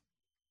invitation.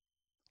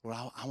 Lord,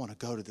 I want to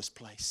go to this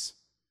place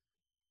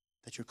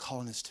that you're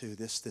calling us to,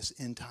 this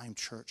end-time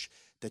church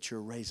that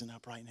you're raising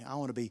up right now. I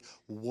want to be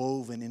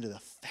woven into the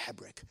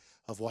fabric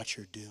of what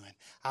you're doing.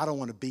 I don't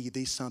want to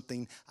be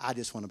something. I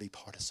just want to be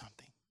part of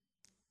something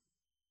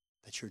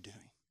that you're doing.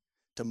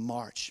 To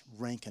march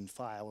rank and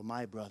file with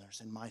my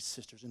brothers and my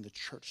sisters in the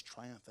church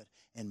triumphant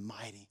and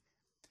mighty.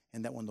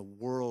 And that when the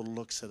world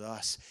looks at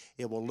us,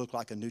 it will look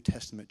like a New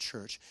Testament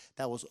church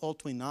that was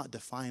ultimately not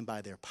defined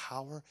by their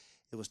power.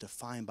 It was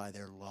defined by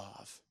their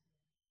love.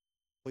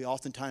 We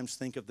oftentimes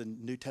think of the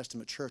New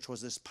Testament church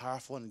was this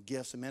powerful in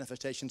gifts and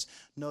manifestations.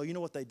 No, you know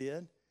what they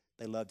did?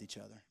 They loved each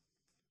other.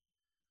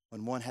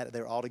 When they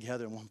were all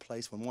together in one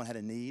place. When one had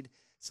a need,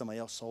 somebody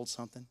else sold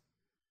something.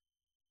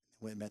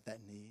 They went and met that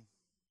need.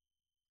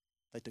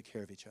 They took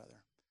care of each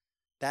other.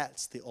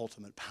 That's the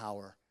ultimate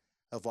power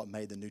of what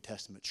made the New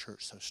Testament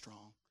church so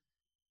strong.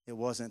 It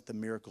wasn't the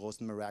miracles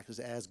and miraculous,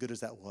 as good as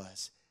that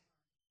was.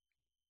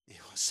 It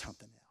was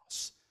something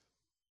else.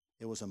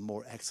 It was a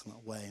more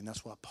excellent way, and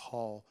that's why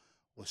Paul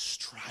was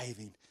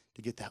striving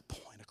to get that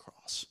point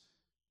across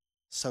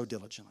so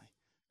diligently.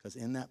 Because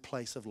in that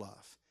place of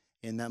love,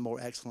 in that more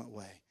excellent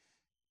way,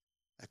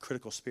 a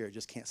critical spirit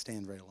just can't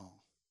stand very long.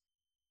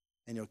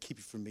 And it'll keep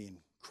you from being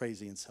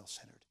crazy and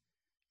self-centered.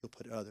 You'll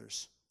put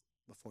others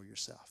before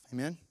yourself.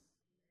 Amen?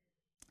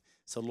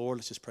 So, Lord,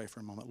 let's just pray for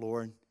a moment.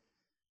 Lord,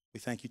 we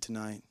thank you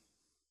tonight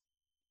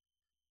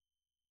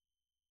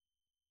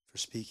for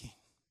speaking.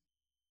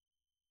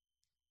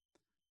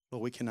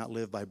 Lord, we cannot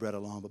live by bread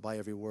alone, but by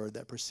every word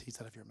that proceeds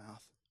out of your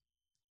mouth.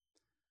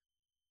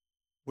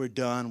 We're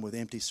done with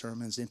empty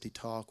sermons, empty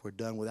talk. We're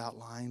done with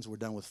outlines. We're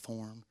done with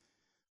form.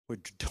 We're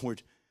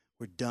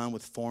done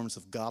with forms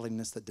of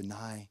godliness that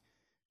deny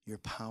your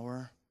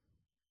power.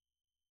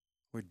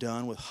 We're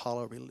done with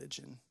hollow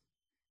religion,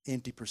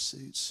 empty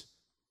pursuits.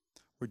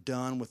 We're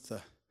done with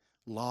the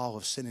law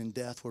of sin and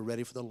death. We're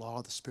ready for the law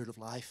of the Spirit of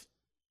life.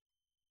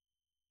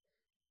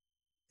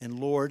 And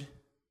Lord,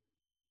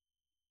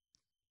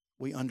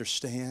 we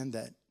understand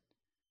that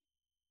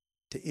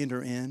to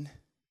enter in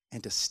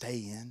and to stay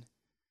in,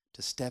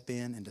 to step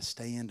in and to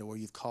stay into where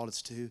you've called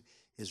us to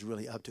is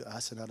really up to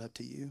us and not up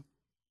to you.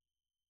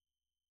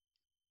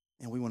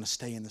 And we want to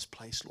stay in this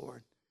place,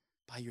 Lord,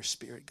 by your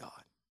Spirit, God.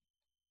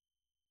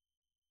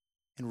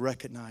 And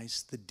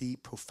recognize the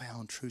deep,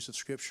 profound truths of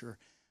Scripture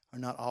are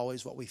not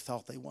always what we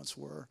thought they once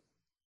were,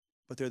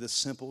 but they're the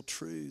simple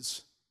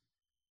truths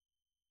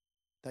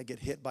that get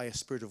hit by a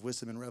spirit of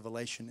wisdom and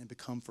revelation and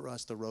become for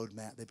us the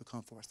roadmap. They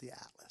become for us the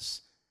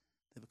atlas.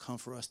 They become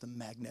for us the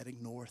magnetic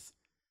north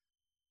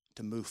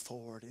to move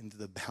forward into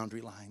the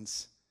boundary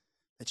lines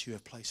that you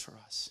have placed for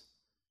us.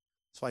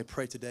 So I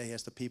pray today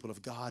as the people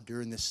of God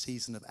during this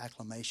season of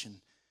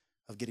acclimation,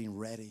 of getting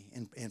ready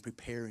and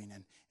preparing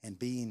and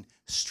being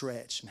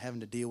stretched and having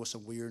to deal with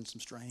some weird and some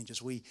strange,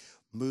 as we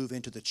move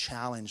into the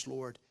challenge,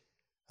 Lord,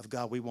 of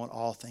God, we want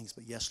all things,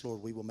 but yes,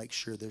 Lord, we will make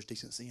sure there's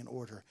decency and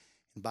order.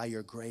 And by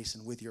your grace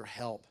and with your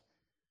help,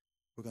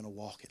 we're going to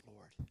walk it,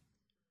 Lord,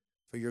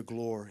 for your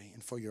glory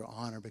and for your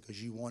honor,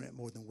 because you want it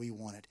more than we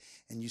want it.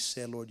 And you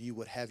said, Lord, you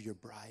would have your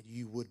bride.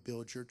 You would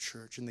build your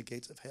church, and the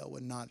gates of hell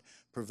would not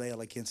prevail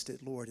against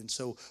it, Lord. And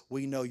so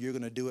we know you're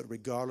going to do it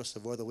regardless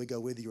of whether we go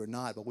with you or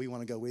not, but we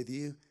want to go with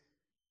you.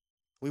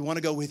 We want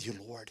to go with you,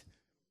 Lord.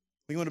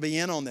 We want to be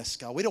in on this,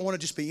 God. We don't want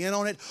to just be in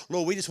on it.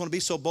 Lord, we just want to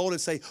be so bold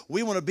and say,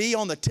 we want to be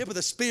on the tip of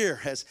the spear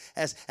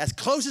as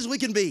close as we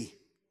can be,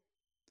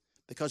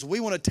 because we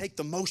want to take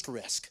the most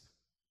risk.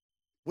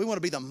 We want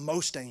to be the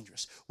most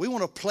dangerous. We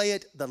want to play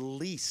it the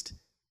least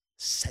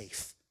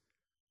safe.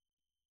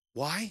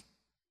 Why?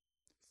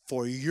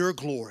 For your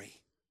glory,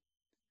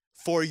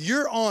 for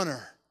your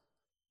honor,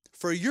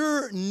 for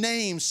your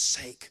name's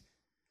sake,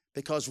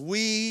 because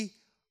we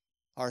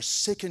are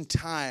sick and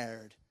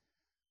tired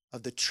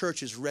of the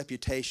church's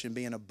reputation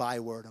being a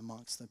byword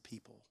amongst the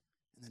people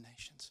and the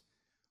nations.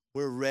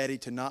 We're ready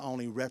to not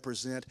only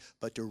represent,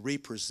 but to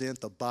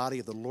represent the body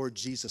of the Lord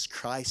Jesus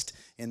Christ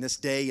in this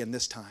day and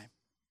this time.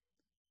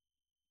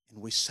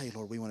 And we say,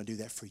 Lord, we want to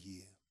do that for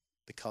you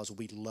because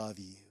we love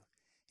you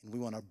and we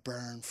want to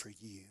burn for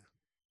you.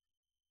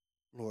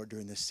 Lord,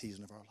 during this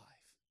season of our life.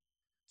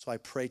 So I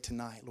pray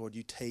tonight, Lord,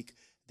 you take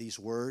these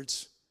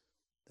words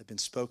that have been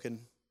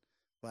spoken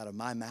out of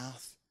my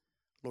mouth.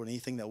 Lord,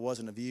 anything that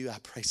wasn't of you, I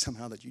pray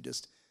somehow that you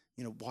just,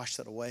 wash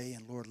that away.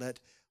 And Lord, let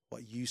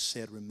what you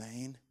said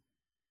remain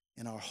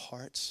in our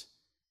hearts.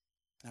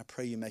 And I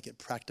pray you make it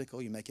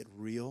practical, you make it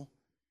real.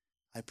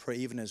 I pray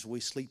even as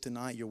we sleep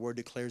tonight, your word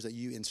declares that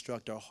you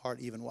instruct our heart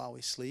even while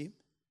we sleep.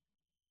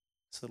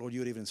 So, Lord, you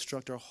would even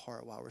instruct our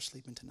heart while we're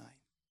sleeping tonight,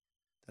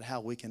 that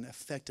how we can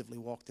effectively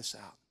walk this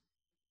out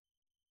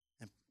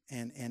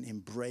and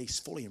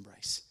fully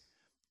embrace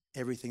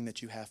everything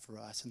that you have for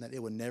us, and that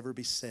it would never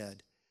be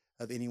said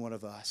of any one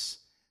of us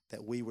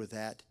that we were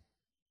that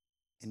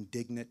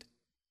indignant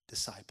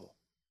disciple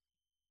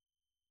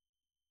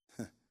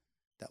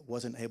that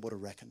wasn't able to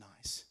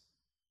recognize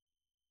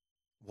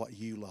what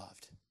you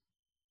loved.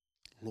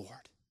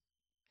 Lord,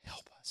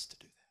 help us to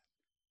do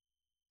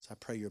that. So I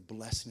pray your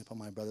blessing upon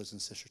my brothers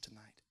and sisters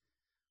tonight.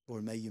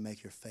 Lord, may you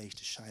make your face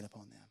to shine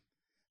upon them.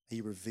 May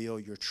you reveal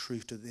your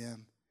truth to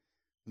them.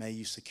 May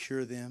you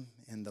secure them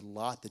in the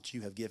lot that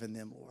you have given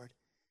them, Lord.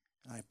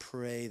 And I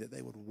pray that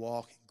they would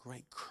walk in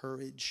great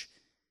courage,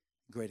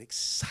 great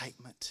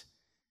excitement,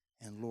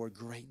 and, Lord,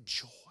 great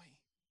joy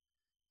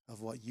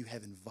of what you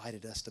have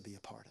invited us to be a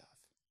part of.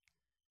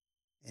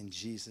 In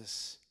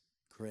Jesus'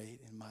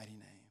 great and mighty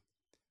name.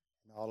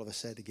 And all of us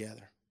said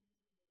together,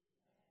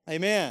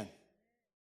 amen.